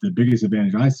the biggest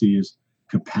advantage I see is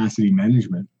capacity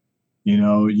management.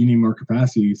 You need more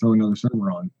capacity, you throw another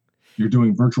server on. You're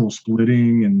doing virtual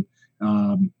splitting, and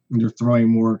you're throwing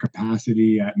more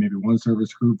capacity at maybe one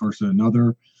service group versus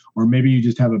another. Or maybe you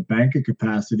just have a bank of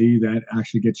capacity that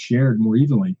actually gets shared more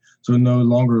evenly. So no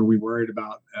longer are we worried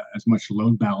about as much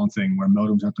load balancing where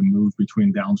modems have to move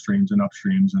between downstreams and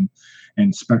upstreams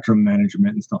and spectrum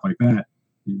management and stuff like that.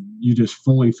 You just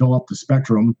fully fill up the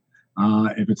spectrum.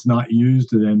 If it's not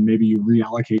used, then maybe you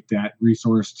reallocate that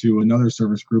resource to another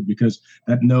service group because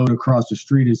that node across the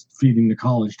street is feeding the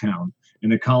college town.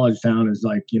 And the college town is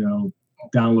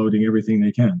downloading everything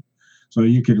they can. So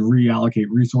you could reallocate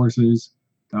resources.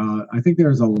 I think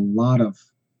there's a lot of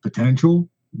potential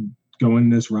going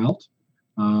this route,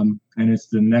 and it's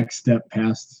the next step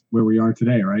past where we are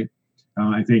today, right?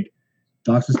 I think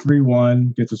DOCSIS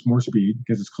 3.1 gets us more speed,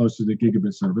 gets us close to the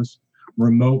gigabit service.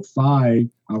 Remote PHY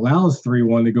allows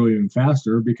 3.1 to go even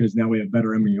faster because now we have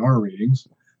better MER readings.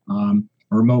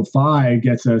 Remote PHY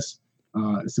gets us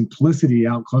simplicity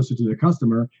out closer to the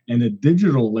customer, and a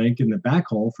digital link in the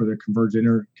backhaul for the Converged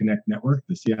Interconnect Network,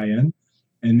 the CIN,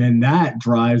 and then that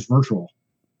drives virtual.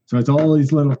 So it's all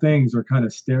these little things are kind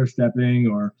of stair-stepping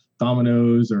or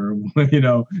dominoes or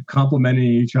complementing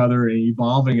each other and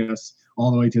evolving us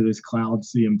all the way to this cloud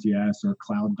CMTS or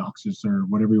cloud DOCSIS or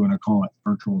whatever you want to call it,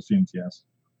 virtual CMTS.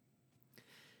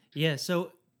 Yeah.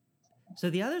 So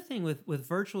the other thing with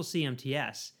virtual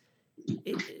CMTS,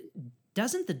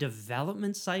 doesn't the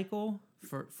development cycle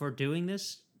for doing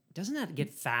this, doesn't that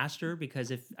get faster?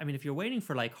 Because if you're waiting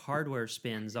for like hardware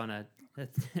spins on a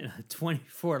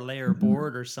 24 layer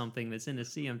board or something that's in a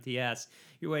CMTS,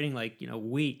 you're waiting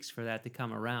weeks for that to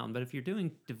come around. But if you're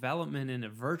doing development in a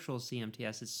virtual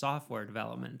CMTS, it's software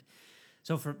development.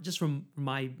 So from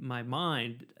my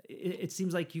mind, it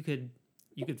seems like you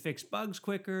could fix bugs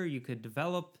quicker. You could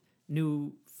develop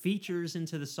new features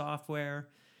into the software.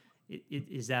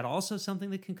 Is that also something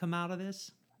that can come out of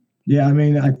this? Yeah,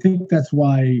 I think that's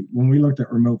why when we looked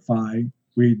at Remote PHY,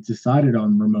 we decided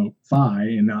on Remote PHY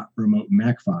and not Remote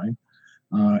MAC-PHY.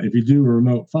 If you do a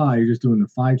Remote PHY, you're just doing the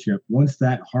PHY chip. Once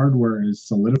that hardware is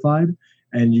solidified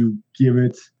and you give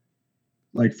it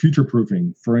like future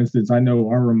proofing, for instance, I know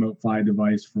our Remote PHY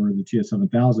device for the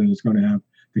TS7000 is going to have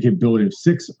the capability of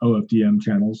 6 OFDM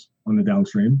channels on the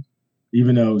downstream,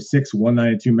 even though 6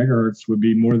 192 megahertz would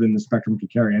be more than the spectrum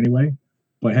could carry anyway.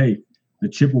 But hey, the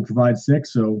chip will provide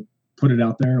 6, so put it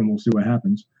out there and we'll see what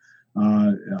happens.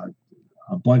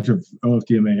 A bunch of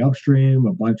OFDMA upstream,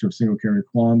 a bunch of single carrier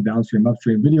QAM downstream,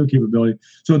 upstream video capability.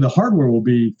 So the hardware will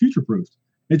be future proofed.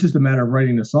 It's just a matter of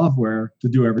writing the software to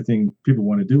do everything people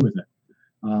want to do with it.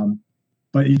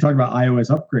 But you talk about iOS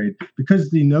upgrade.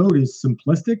 Because the node is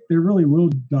simplistic, there really will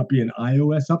not be an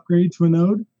iOS upgrade to a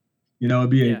node. It'd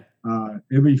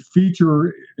be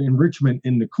feature enrichment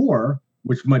in the core,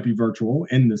 which might be virtual.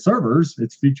 In the servers,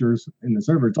 it's features in the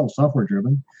server. It's all software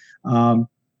driven.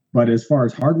 But as far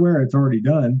as hardware, it's already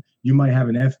done. You might have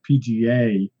an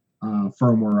FPGA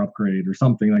firmware upgrade or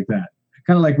something like that.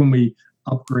 Kind of like when we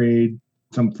upgrade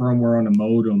some firmware on a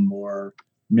modem, or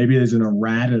maybe there's an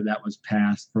errata that was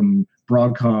passed from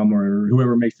Broadcom or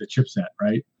whoever makes the chipset,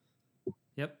 right?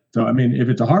 Yep. So, if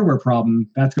it's a hardware problem,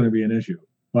 that's going to be an issue.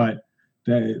 But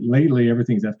lately,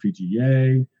 everything's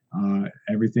FPGA.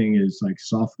 Everything is like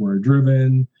software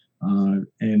driven. And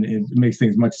it makes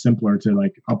things much simpler to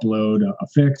like upload a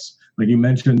fix. Like you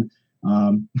mentioned,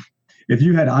 if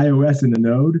you had iOS in the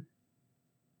node,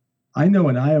 I know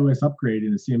an iOS upgrade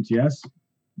in the CMTS,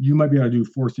 you might be able to do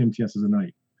 4 CMTSs a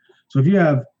night. So if you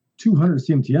have 200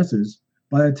 CMTSs,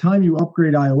 by the time you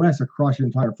upgrade iOS across your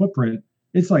entire footprint,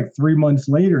 it's like 3 months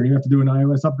later and you have to do an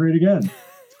iOS upgrade again.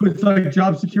 So it's like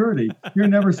job security. You're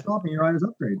never stopping your iOS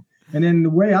upgrade. And then the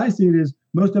way I see it is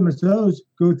most MSOs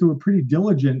go through a pretty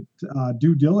diligent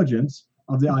due diligence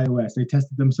of the iOS. They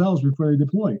test it themselves before they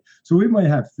deploy. So we might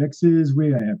have fixes,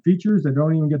 we might have features that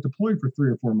don't even get deployed for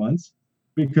 3 or 4 months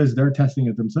because they're testing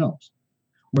it themselves.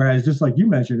 Whereas just like you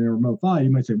mentioned in Remote PHY,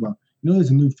 you might say, well,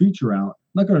 there's a new feature out.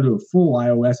 I'm not going to do a full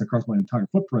iOS across my entire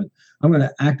footprint. I'm going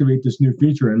to activate this new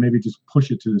feature and maybe just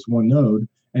push it to this one node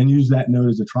and use that node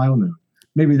as a trial node.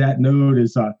 Maybe that node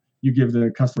is you give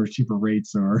the customers cheaper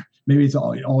rates, or maybe it's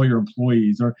all your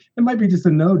employees, or it might be just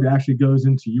a node that actually goes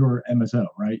into your MSO,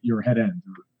 right? Your head end.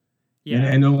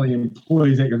 And only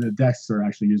employees at your desks are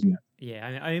actually using it.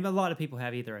 Yeah, a lot of people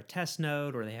have either a test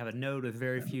node or they have a node with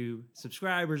very few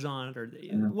subscribers on it, or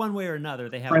one way or another,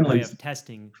 they have a way of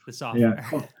testing the software.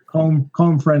 Yeah,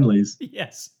 calm friendlies.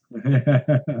 Yes.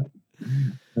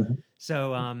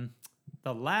 So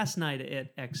the last night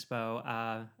at Expo,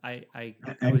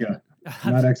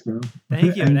 not Expo.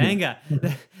 Thank you, Anga.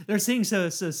 They're seeing so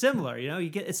similar.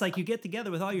 It's like you get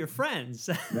together with all your friends.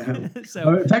 So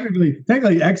technically,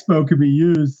 Expo could be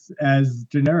used as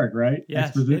generic, right? Yes,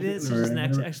 Exposition, it is just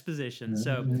an exposition.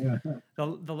 So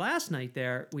the last night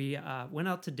there, we went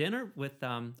out to dinner with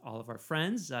all of our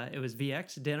friends. It was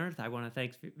VX dinner. I want to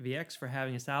thank VX for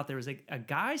having us out. There was a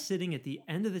guy sitting at the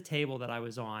end of the table that I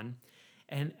was on.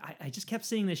 And I just kept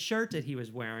seeing this shirt that he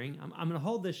was wearing. I'm going to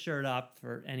hold this shirt up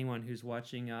for anyone who's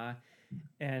watching.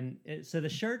 So the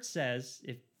shirt says,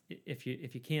 if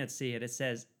you can't see it, it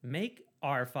says "Make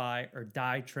RFI or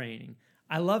Die Training."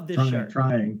 I love this shirt. Die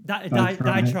trying. Yeah,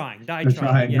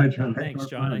 thanks,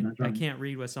 John. I can't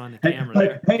read what's on the camera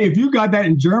there. Hey, if you got that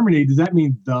in Germany, does that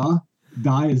mean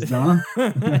die is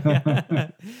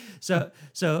the? So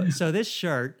this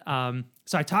shirt.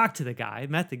 So I talked to the guy.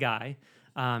 Met the guy.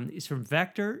 He's from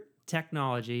Vector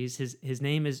Technologies. His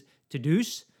name is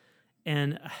Tadeusz,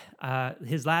 and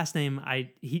his last name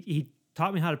he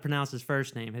taught me how to pronounce his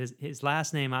first name. His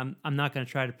last name I'm not going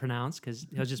to try to pronounce because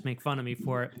he'll just make fun of me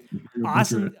for it.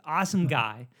 Awesome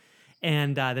guy.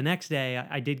 And the next day,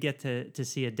 I did get to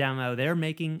see a demo. They're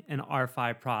making an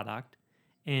R5 product,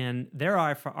 and their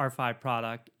R5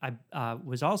 product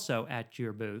was also at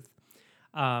your booth.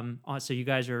 So you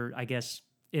guys are, I guess,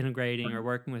 integrating or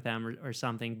working with them or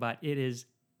something. But it is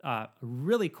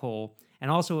really cool. And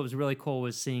also, what was really cool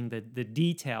was seeing the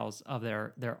details of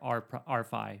their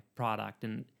R5 product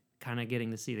and kind of getting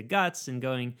to see the guts and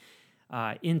going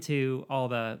into all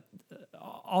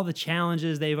the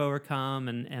challenges they've overcome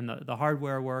and the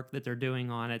hardware work that they're doing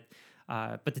on it.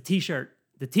 But the T-shirt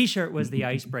was the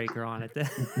icebreaker on it,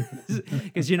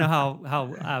 because you know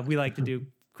how we like to do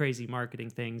crazy marketing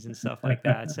things and stuff like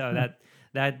that. So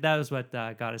that was what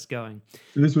got us going.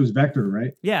 So this was Vector,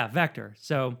 right? Yeah, Vector.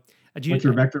 So. What's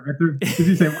your Vector? Did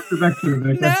you say what's your Vector?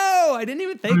 No, I didn't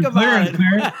even think about it.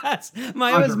 It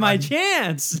was my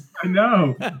chance. I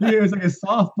know. It was like a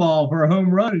softball for a home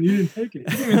run, and you didn't take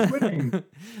it. You didn't even swing.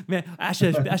 Man,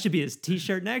 that should be his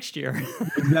T-shirt next year.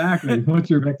 Exactly. What's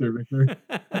your Vector, Victor?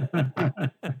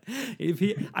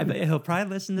 I bet he'll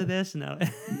probably listen to this, and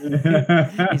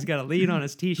he's got a lead on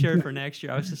his T-shirt for next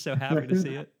year. I was just so happy to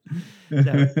see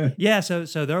it.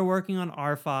 So they're working on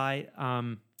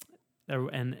R5.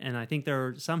 And I think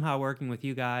they're somehow working with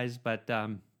you guys, but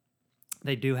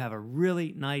they do have a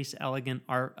really nice, elegant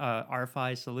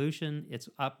R5 solution. It's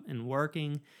up and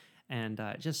working, and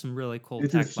just some really cool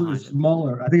tech behind it.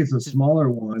 Smaller. I think it's a smaller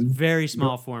one. Very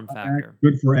small form factor.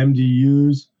 Good for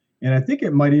MDUs, and I think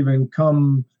it might even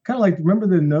come kind of like, remember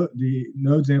the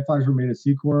nodes amplifiers were made at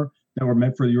Seacor that were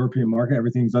meant for the European market.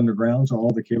 Everything's underground, so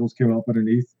all the cables came up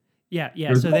underneath.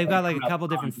 Yeah. So they've got like a couple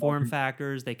different form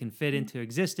factors. They can fit into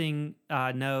existing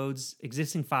nodes,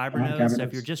 existing fiber nodes. Cabinets. So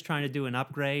if you're just trying to do an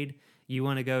upgrade, you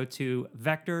want to go to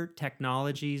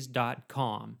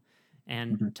vectortechnologies.com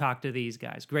and talk to these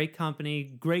guys. Great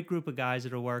company, great group of guys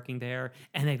that are working there,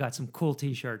 and they got some cool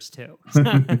T-shirts too.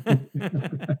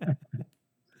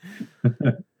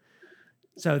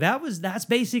 So that's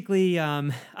basically. I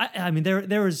mean,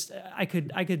 there was. I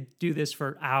could do this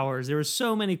for hours. There were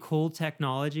so many cool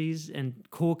technologies and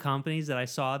cool companies that I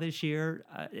saw this year.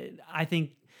 I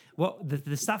think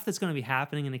the stuff that's going to be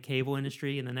happening in the cable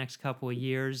industry in the next couple of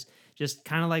years, just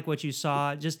kind of like what you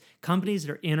saw, just companies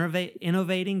that are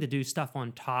innovating to do stuff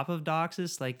on top of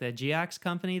DOCSIS, like the GX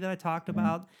company that I talked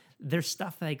about. There's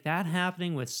stuff like that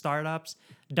happening with startups.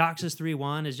 DOCSIS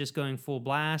 3.1 is just going full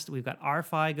blast. We've got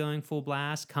R5 going full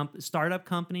blast. Startup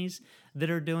companies that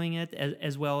are doing it,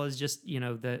 as well as just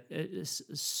the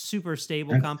super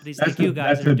stable companies like you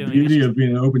guys that are doing it. That's the beauty of being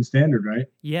an open standard, right?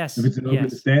 Yes. If it's an open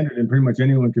standard, then pretty much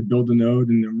anyone could build a node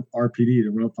and an RPD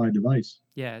to run a PHY device.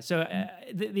 Yeah. So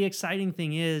the exciting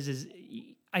thing is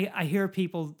I hear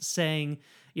people saying,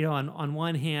 on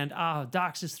one hand,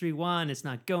 DOCSIS 3.1, it's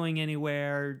not going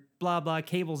anywhere, blah, blah,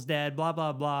 cable's dead, blah,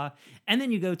 blah, blah. And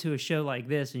then you go to a show like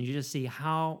this and you just see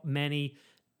how many,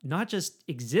 not just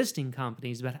existing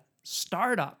companies, but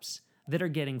startups that are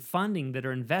getting funding, that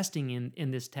are investing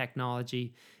in this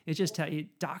technology. It just tell you,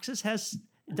 DOCSIS has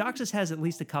at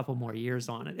least a couple more years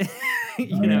on it.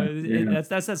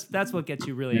 That's what gets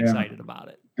you really excited about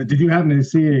it. Did you happen to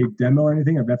see a demo or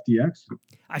anything of FDX?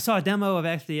 I saw a demo of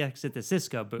FDX at the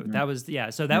Cisco booth. That was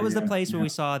the place where we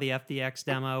saw the FDX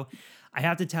demo. I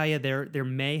have to tell you, there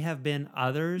may have been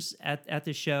others at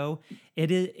the show.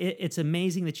 It's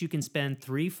amazing that you can spend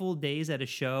 3 full days at a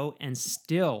show and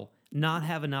still not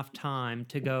have enough time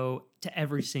to go to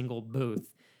every single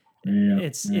booth. And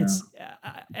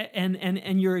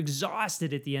you're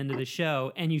exhausted at the end of the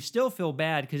show, and you still feel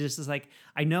bad because it's just like,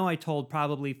 I know I told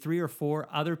probably 3 or 4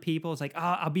 other people, it's like,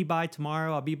 I'll be by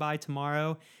tomorrow,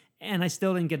 and I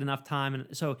still didn't get enough time.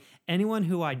 And so anyone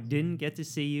who I didn't get to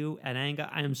see you at ANGA,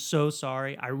 I am so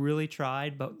sorry. I really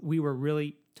tried, but we were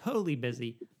really totally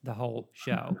busy the whole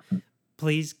show.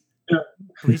 Please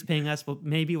ping us.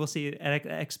 Maybe we'll see you at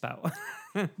Expo.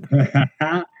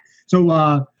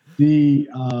 So the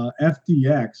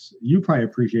FDX, you probably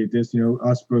appreciate this,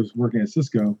 us both working at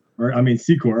Seacor.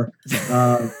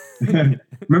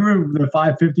 Remember the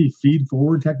 550 feed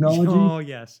forward technology? Oh,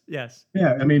 yes. Yeah,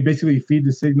 I mean, basically feed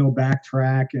the signal,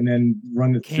 backtrack, and then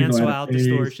run the cancel signal out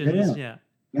distortions. Yeah.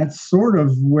 That's sort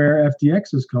of where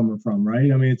FDX is coming from,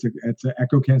 right? I mean, it's an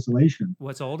echo cancellation.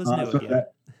 What's old is new again.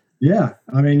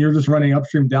 I mean, you're just running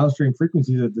upstream, downstream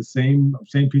frequencies at the same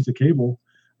piece of cable.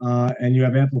 And you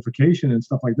have amplification and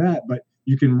stuff like that, but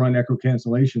you can run echo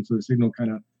cancellation, so the signal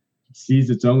kind of sees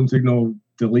its own signal,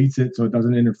 deletes it, so it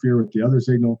doesn't interfere with the other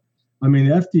signal. I mean,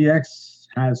 FDX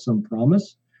has some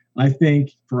promise. I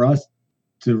think for us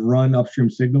to run upstream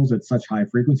signals at such high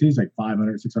frequencies, like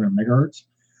 500, 600 megahertz.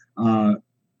 Uh,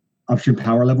 Upstream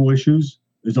power level issues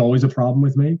is always a problem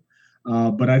with me.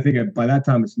 But I think by that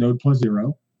time it's node plus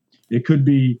zero. It could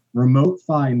be remote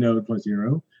PHY node plus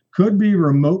zero. Could be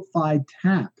remote PHY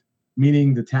tap,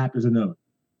 meaning the tap is a node,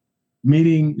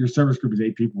 meaning your service group is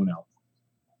 8 people now,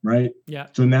 right? Yeah.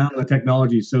 So now the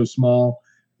technology is so small.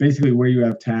 Basically, where you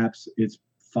have taps, it's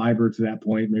fiber to that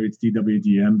point. Maybe it's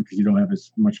DWDM because you don't have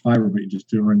as much fiber, but you just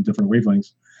do run different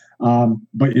wavelengths.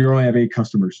 But you only have 8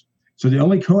 customers. So the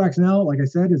only coax now, like I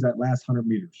said, is that last 100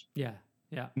 meters. Yeah.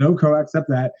 Yeah. No coax except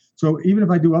that. So even if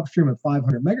I do upstream at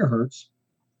 500 megahertz,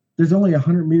 there's only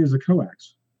 100 meters of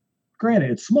coax.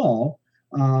 Granted, it's small,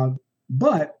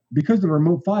 but because the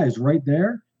remote PHY is right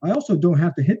there, I also don't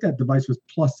have to hit that device with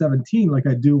plus 17 like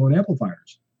I do on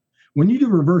amplifiers. When you do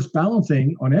reverse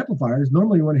balancing on amplifiers,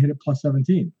 normally you want to hit it plus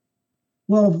 17.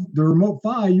 Well, the remote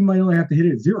PHY, you might only have to hit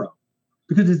it at 0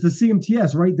 because it's the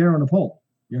CMTS right there on the pole.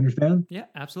 You understand? Yeah,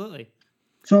 absolutely.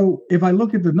 So if I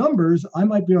look at the numbers, I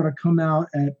might be able to come out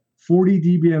at 40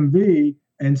 dBmV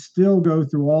and still go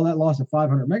through all that loss of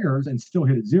 500 megahertz and still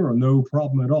hit it 0, no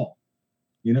problem at all.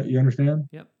 You know, you understand?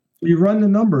 Yep. You run the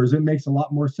numbers, it makes a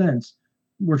lot more sense.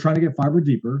 We're trying to get fiber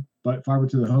deeper, but fiber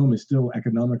to the home is still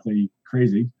economically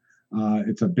crazy.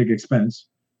 It's a big expense,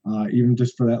 even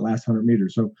just for that last 100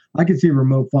 meters. So I could see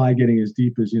remote PHY getting as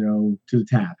deep as, to the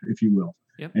tap, if you will.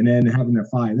 Yep. And then having the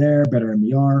PHY there, better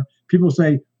MER. People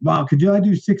say, wow, could I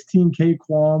do 16K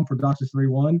QAM for DOCSIS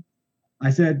 3.1? I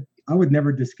said, I would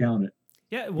never discount it.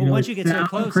 Yeah, well, once you get so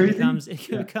close, crazy. it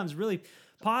becomes really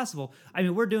possible. I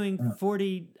mean, we're doing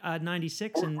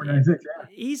 4096 and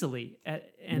easily,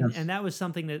 and that was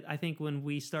something that I think when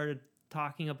we started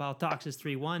talking about DOCSIS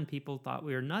 3.1, people thought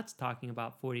we were nuts talking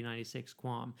about 4096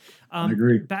 QAM. I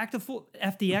agree. Back to full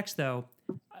FDX though,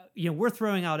 we're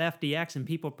throwing out FDX, and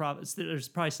there's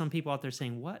probably some people out there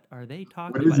saying, "What are they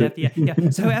talking about?" FDX. Yeah.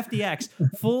 So FDX,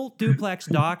 full duplex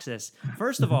DOCSIS.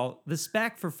 First of all, the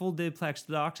spec for full duplex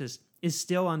DOCSIS is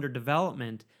still under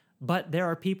development, but there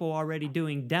are people already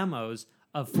doing demos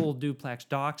of full duplex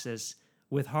DOCSIS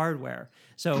with hardware.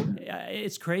 So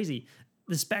it's crazy.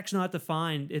 The spec's not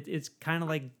defined. It's kind of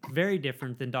like very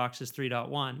different than DOCSIS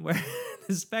 3.1, where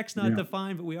the spec's not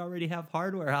defined, but we already have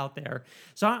hardware out there.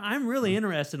 So I'm really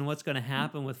interested in what's going to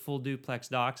happen with full duplex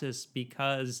DOCSIS,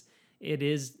 because it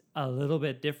is a little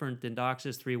bit different than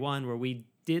DOCSIS 3.1, where we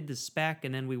did the spec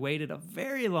and then we waited a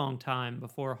very long time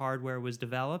before hardware was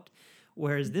developed.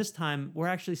 Whereas this time, we're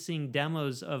actually seeing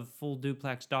demos of full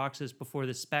duplex DOCSIS before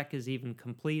the spec is even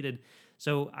completed.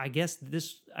 So I guess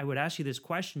I would ask you this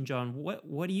question, John.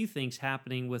 What do you think's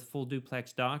happening with full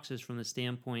duplex DOCSIS from the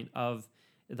standpoint of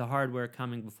the hardware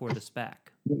coming before the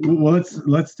spec? Well,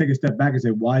 let's take a step back and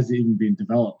say, why is it even being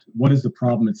developed? What is the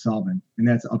problem it's solving? And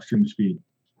that's upstream speed.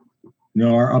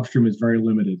 Our upstream is very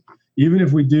limited. Even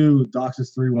if we do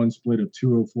DOCSIS 3.1 split of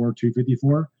 204,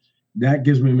 254, that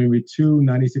gives me maybe 2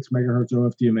 96 megahertz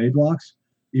OFDMA blocks.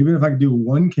 Even if I could do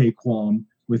 1K QAM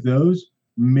with those,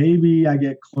 maybe I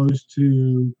get close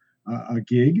to a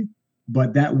gig,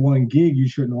 but that 1 gig, you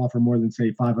shouldn't offer more than,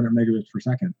 say, 500 megabits per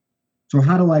second. So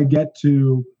how do I get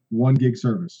to 1 gig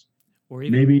service? Or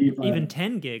even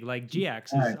 10 gig like GX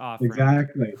is offering.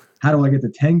 Exactly. How do I get to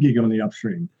 10 gig on the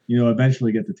upstream?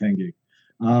 Eventually get to 10 gig.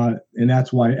 And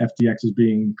that's why FDX is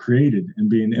being created and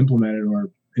being implemented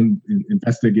or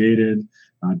investigated,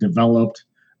 developed,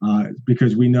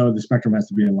 because we know the spectrum has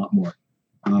to be a lot more.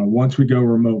 Once we go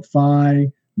remote PHY,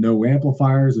 no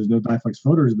amplifiers, there's no diplex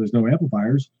filters, there's no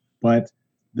amplifiers, but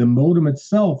the modem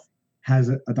itself has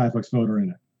a diplex filter in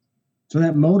it. So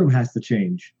that modem has to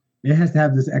change. It has to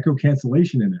have this echo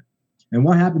cancellation in it. And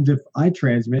what happens if I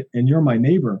transmit and you're my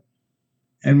neighbor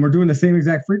and we're doing the same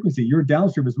exact frequency? Your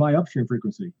downstream is my upstream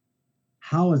frequency.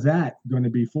 How is that going to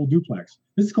be full duplex?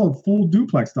 This is called full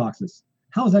duplex DOCSIS.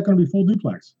 How is that going to be full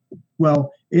duplex?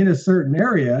 Well, in a certain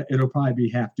area, it'll probably be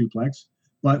half duplex.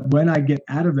 But when I get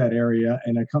out of that area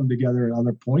and I come together at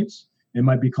other points, it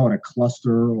might be called a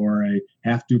cluster or a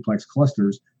half duplex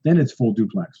clusters, then it's full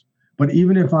duplex. But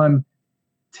even if I'm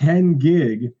 10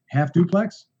 gig half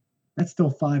duplex, that's still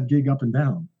 5 gig up and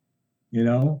down.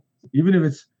 Even if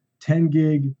it's 10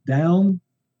 gig down,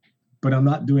 but I'm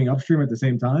not doing upstream at the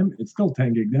same time, it's still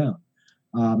 10 gig down.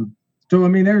 So I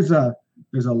mean, there's a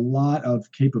lot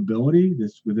of capability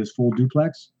with this full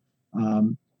duplex,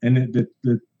 and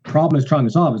the problem is trying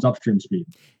to solve is upstream speed.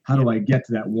 How do I get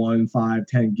to that 1, 5,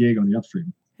 10 gig on the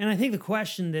upstream? And I think the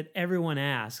question that everyone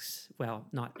asks, well,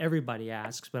 not everybody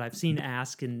asks, but I've seen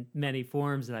asked in many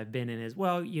forums that I've been in is,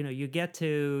 well, you get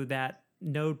to that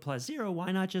node plus 0,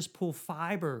 why not just pull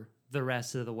fiber the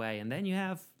rest of the way? And then you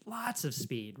have lots of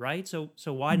speed, right? So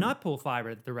why not pull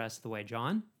fiber the rest of the way,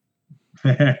 John?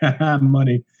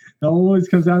 Money. It always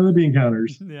comes down to the bean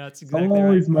counters. Yeah, that's exactly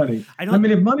always right. money. I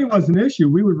mean, if money was an issue,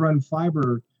 we would run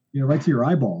fiber, right to your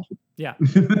eyeball. Yeah.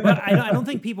 But I don't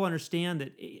think people understand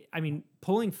that. I mean,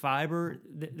 pulling fiber,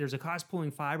 there's a cost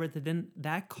pulling fiber, then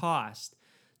that cost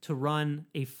to run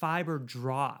a fiber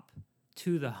drop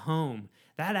to the home,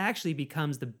 that actually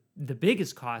becomes the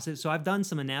biggest cost. So I've done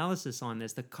some analysis on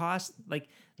this. The cost, like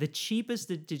the cheapest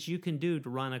that you can do to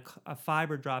run a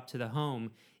fiber drop to the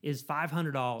home is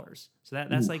 $500. So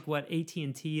that's like what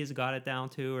AT&T has got it down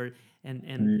to,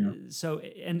 so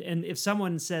if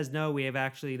someone says no,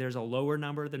 there's a lower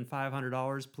number than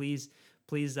 $500, please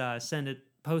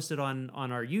post it on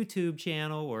our YouTube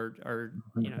channel or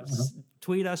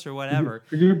tweet us or whatever.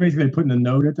 You're basically putting a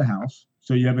node at the house,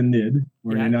 so you have a NID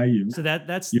or an NIU. So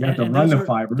that's you have to run the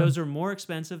fiber. Those are more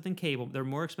expensive than cable. They're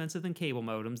more expensive than cable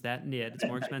modems. That NID, it's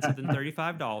more expensive than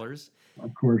 $35.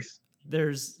 Of course.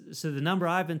 So the number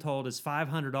I've been told is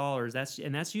 $500.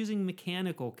 That's using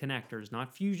mechanical connectors,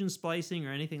 not fusion splicing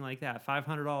or anything like that.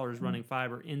 $500 running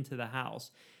fiber into the house.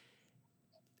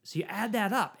 So you add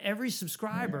that up. Every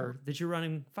subscriber that you're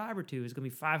running fiber to is going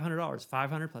to be $500.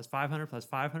 500 plus 500 plus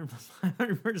 500 plus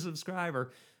 500 per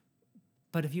subscriber.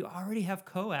 But if you already have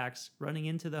coax running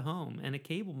into the home and a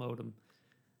cable modem,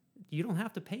 you don't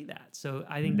have to pay that. So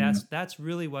I think that's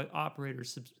really what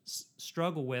operators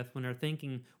struggle with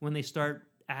when they start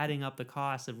adding up the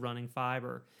cost of running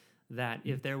fiber, that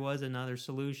if there was another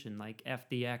solution like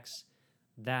FDX,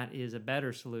 that is a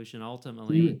better solution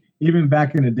ultimately. Even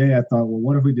back in the day, I thought, well,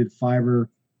 what if we did fiber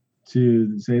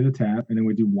to, say, the tap, and then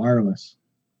we do wireless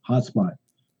hotspot?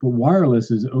 But wireless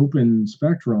is open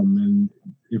spectrum, and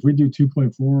if we do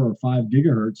 2.4 or 5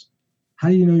 gigahertz, how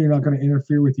do you know you're not going to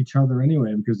interfere with each other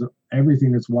anyway? Because of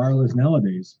everything that's wireless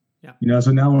nowadays. Yeah.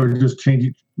 So now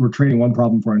we're trading one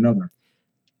problem for another.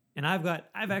 And I've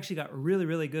actually got really,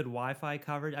 really good Wi-Fi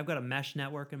coverage. I've got a mesh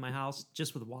network in my house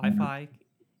just with Wi-Fi.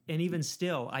 And even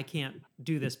still, I can't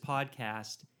do this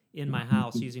podcast in my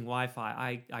house using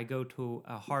Wi-Fi. I go to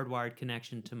a hardwired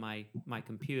connection to my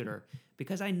computer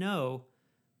because I know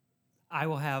I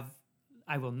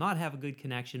will not have a good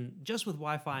connection just with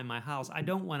Wi-Fi in my house. I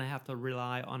don't want to have to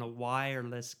rely on a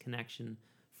wireless connection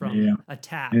from a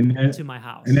tap to my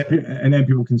house. And then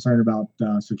people concerned about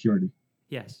security.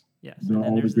 Yes. And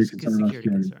then there's the security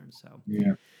concerns. So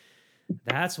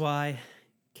that's why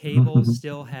cable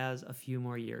still has a few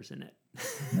more years in it.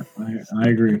 I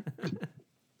agree.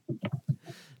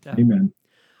 Amen.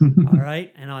 All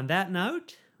right. And on that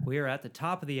note, we are at the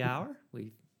top of the hour.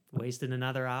 We've wasted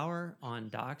another hour on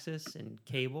DOCSIS and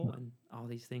cable and all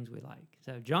these things we like.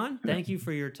 So, John, thank you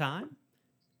for your time.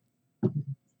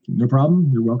 No problem.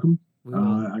 You're welcome.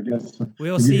 I guess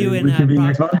we'll see you in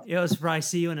next month. We'll probably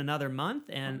see you in another month,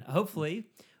 and hopefully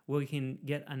we can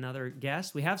get another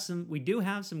guest. We do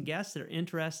have some guests that are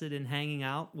interested in hanging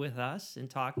out with us and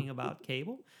talking about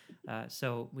cable.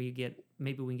 So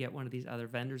maybe we can get one of these other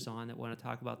vendors on that want to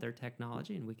talk about their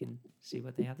technology, and we can see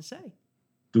what they have to say.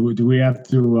 Do we have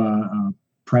to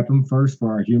prep them first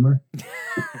for our humor?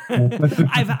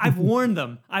 I've warned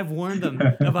them.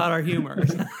 About our humor.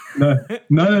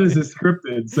 None of this is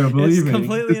scripted, so believe me. It's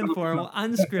completely informal,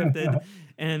 unscripted,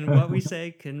 and what we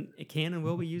say can and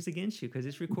will be used against you because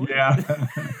it's recorded. Yeah.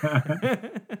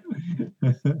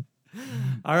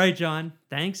 All right, John.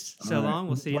 Thanks so long.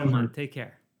 We'll see you in a month. Take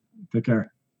care. Take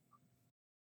care.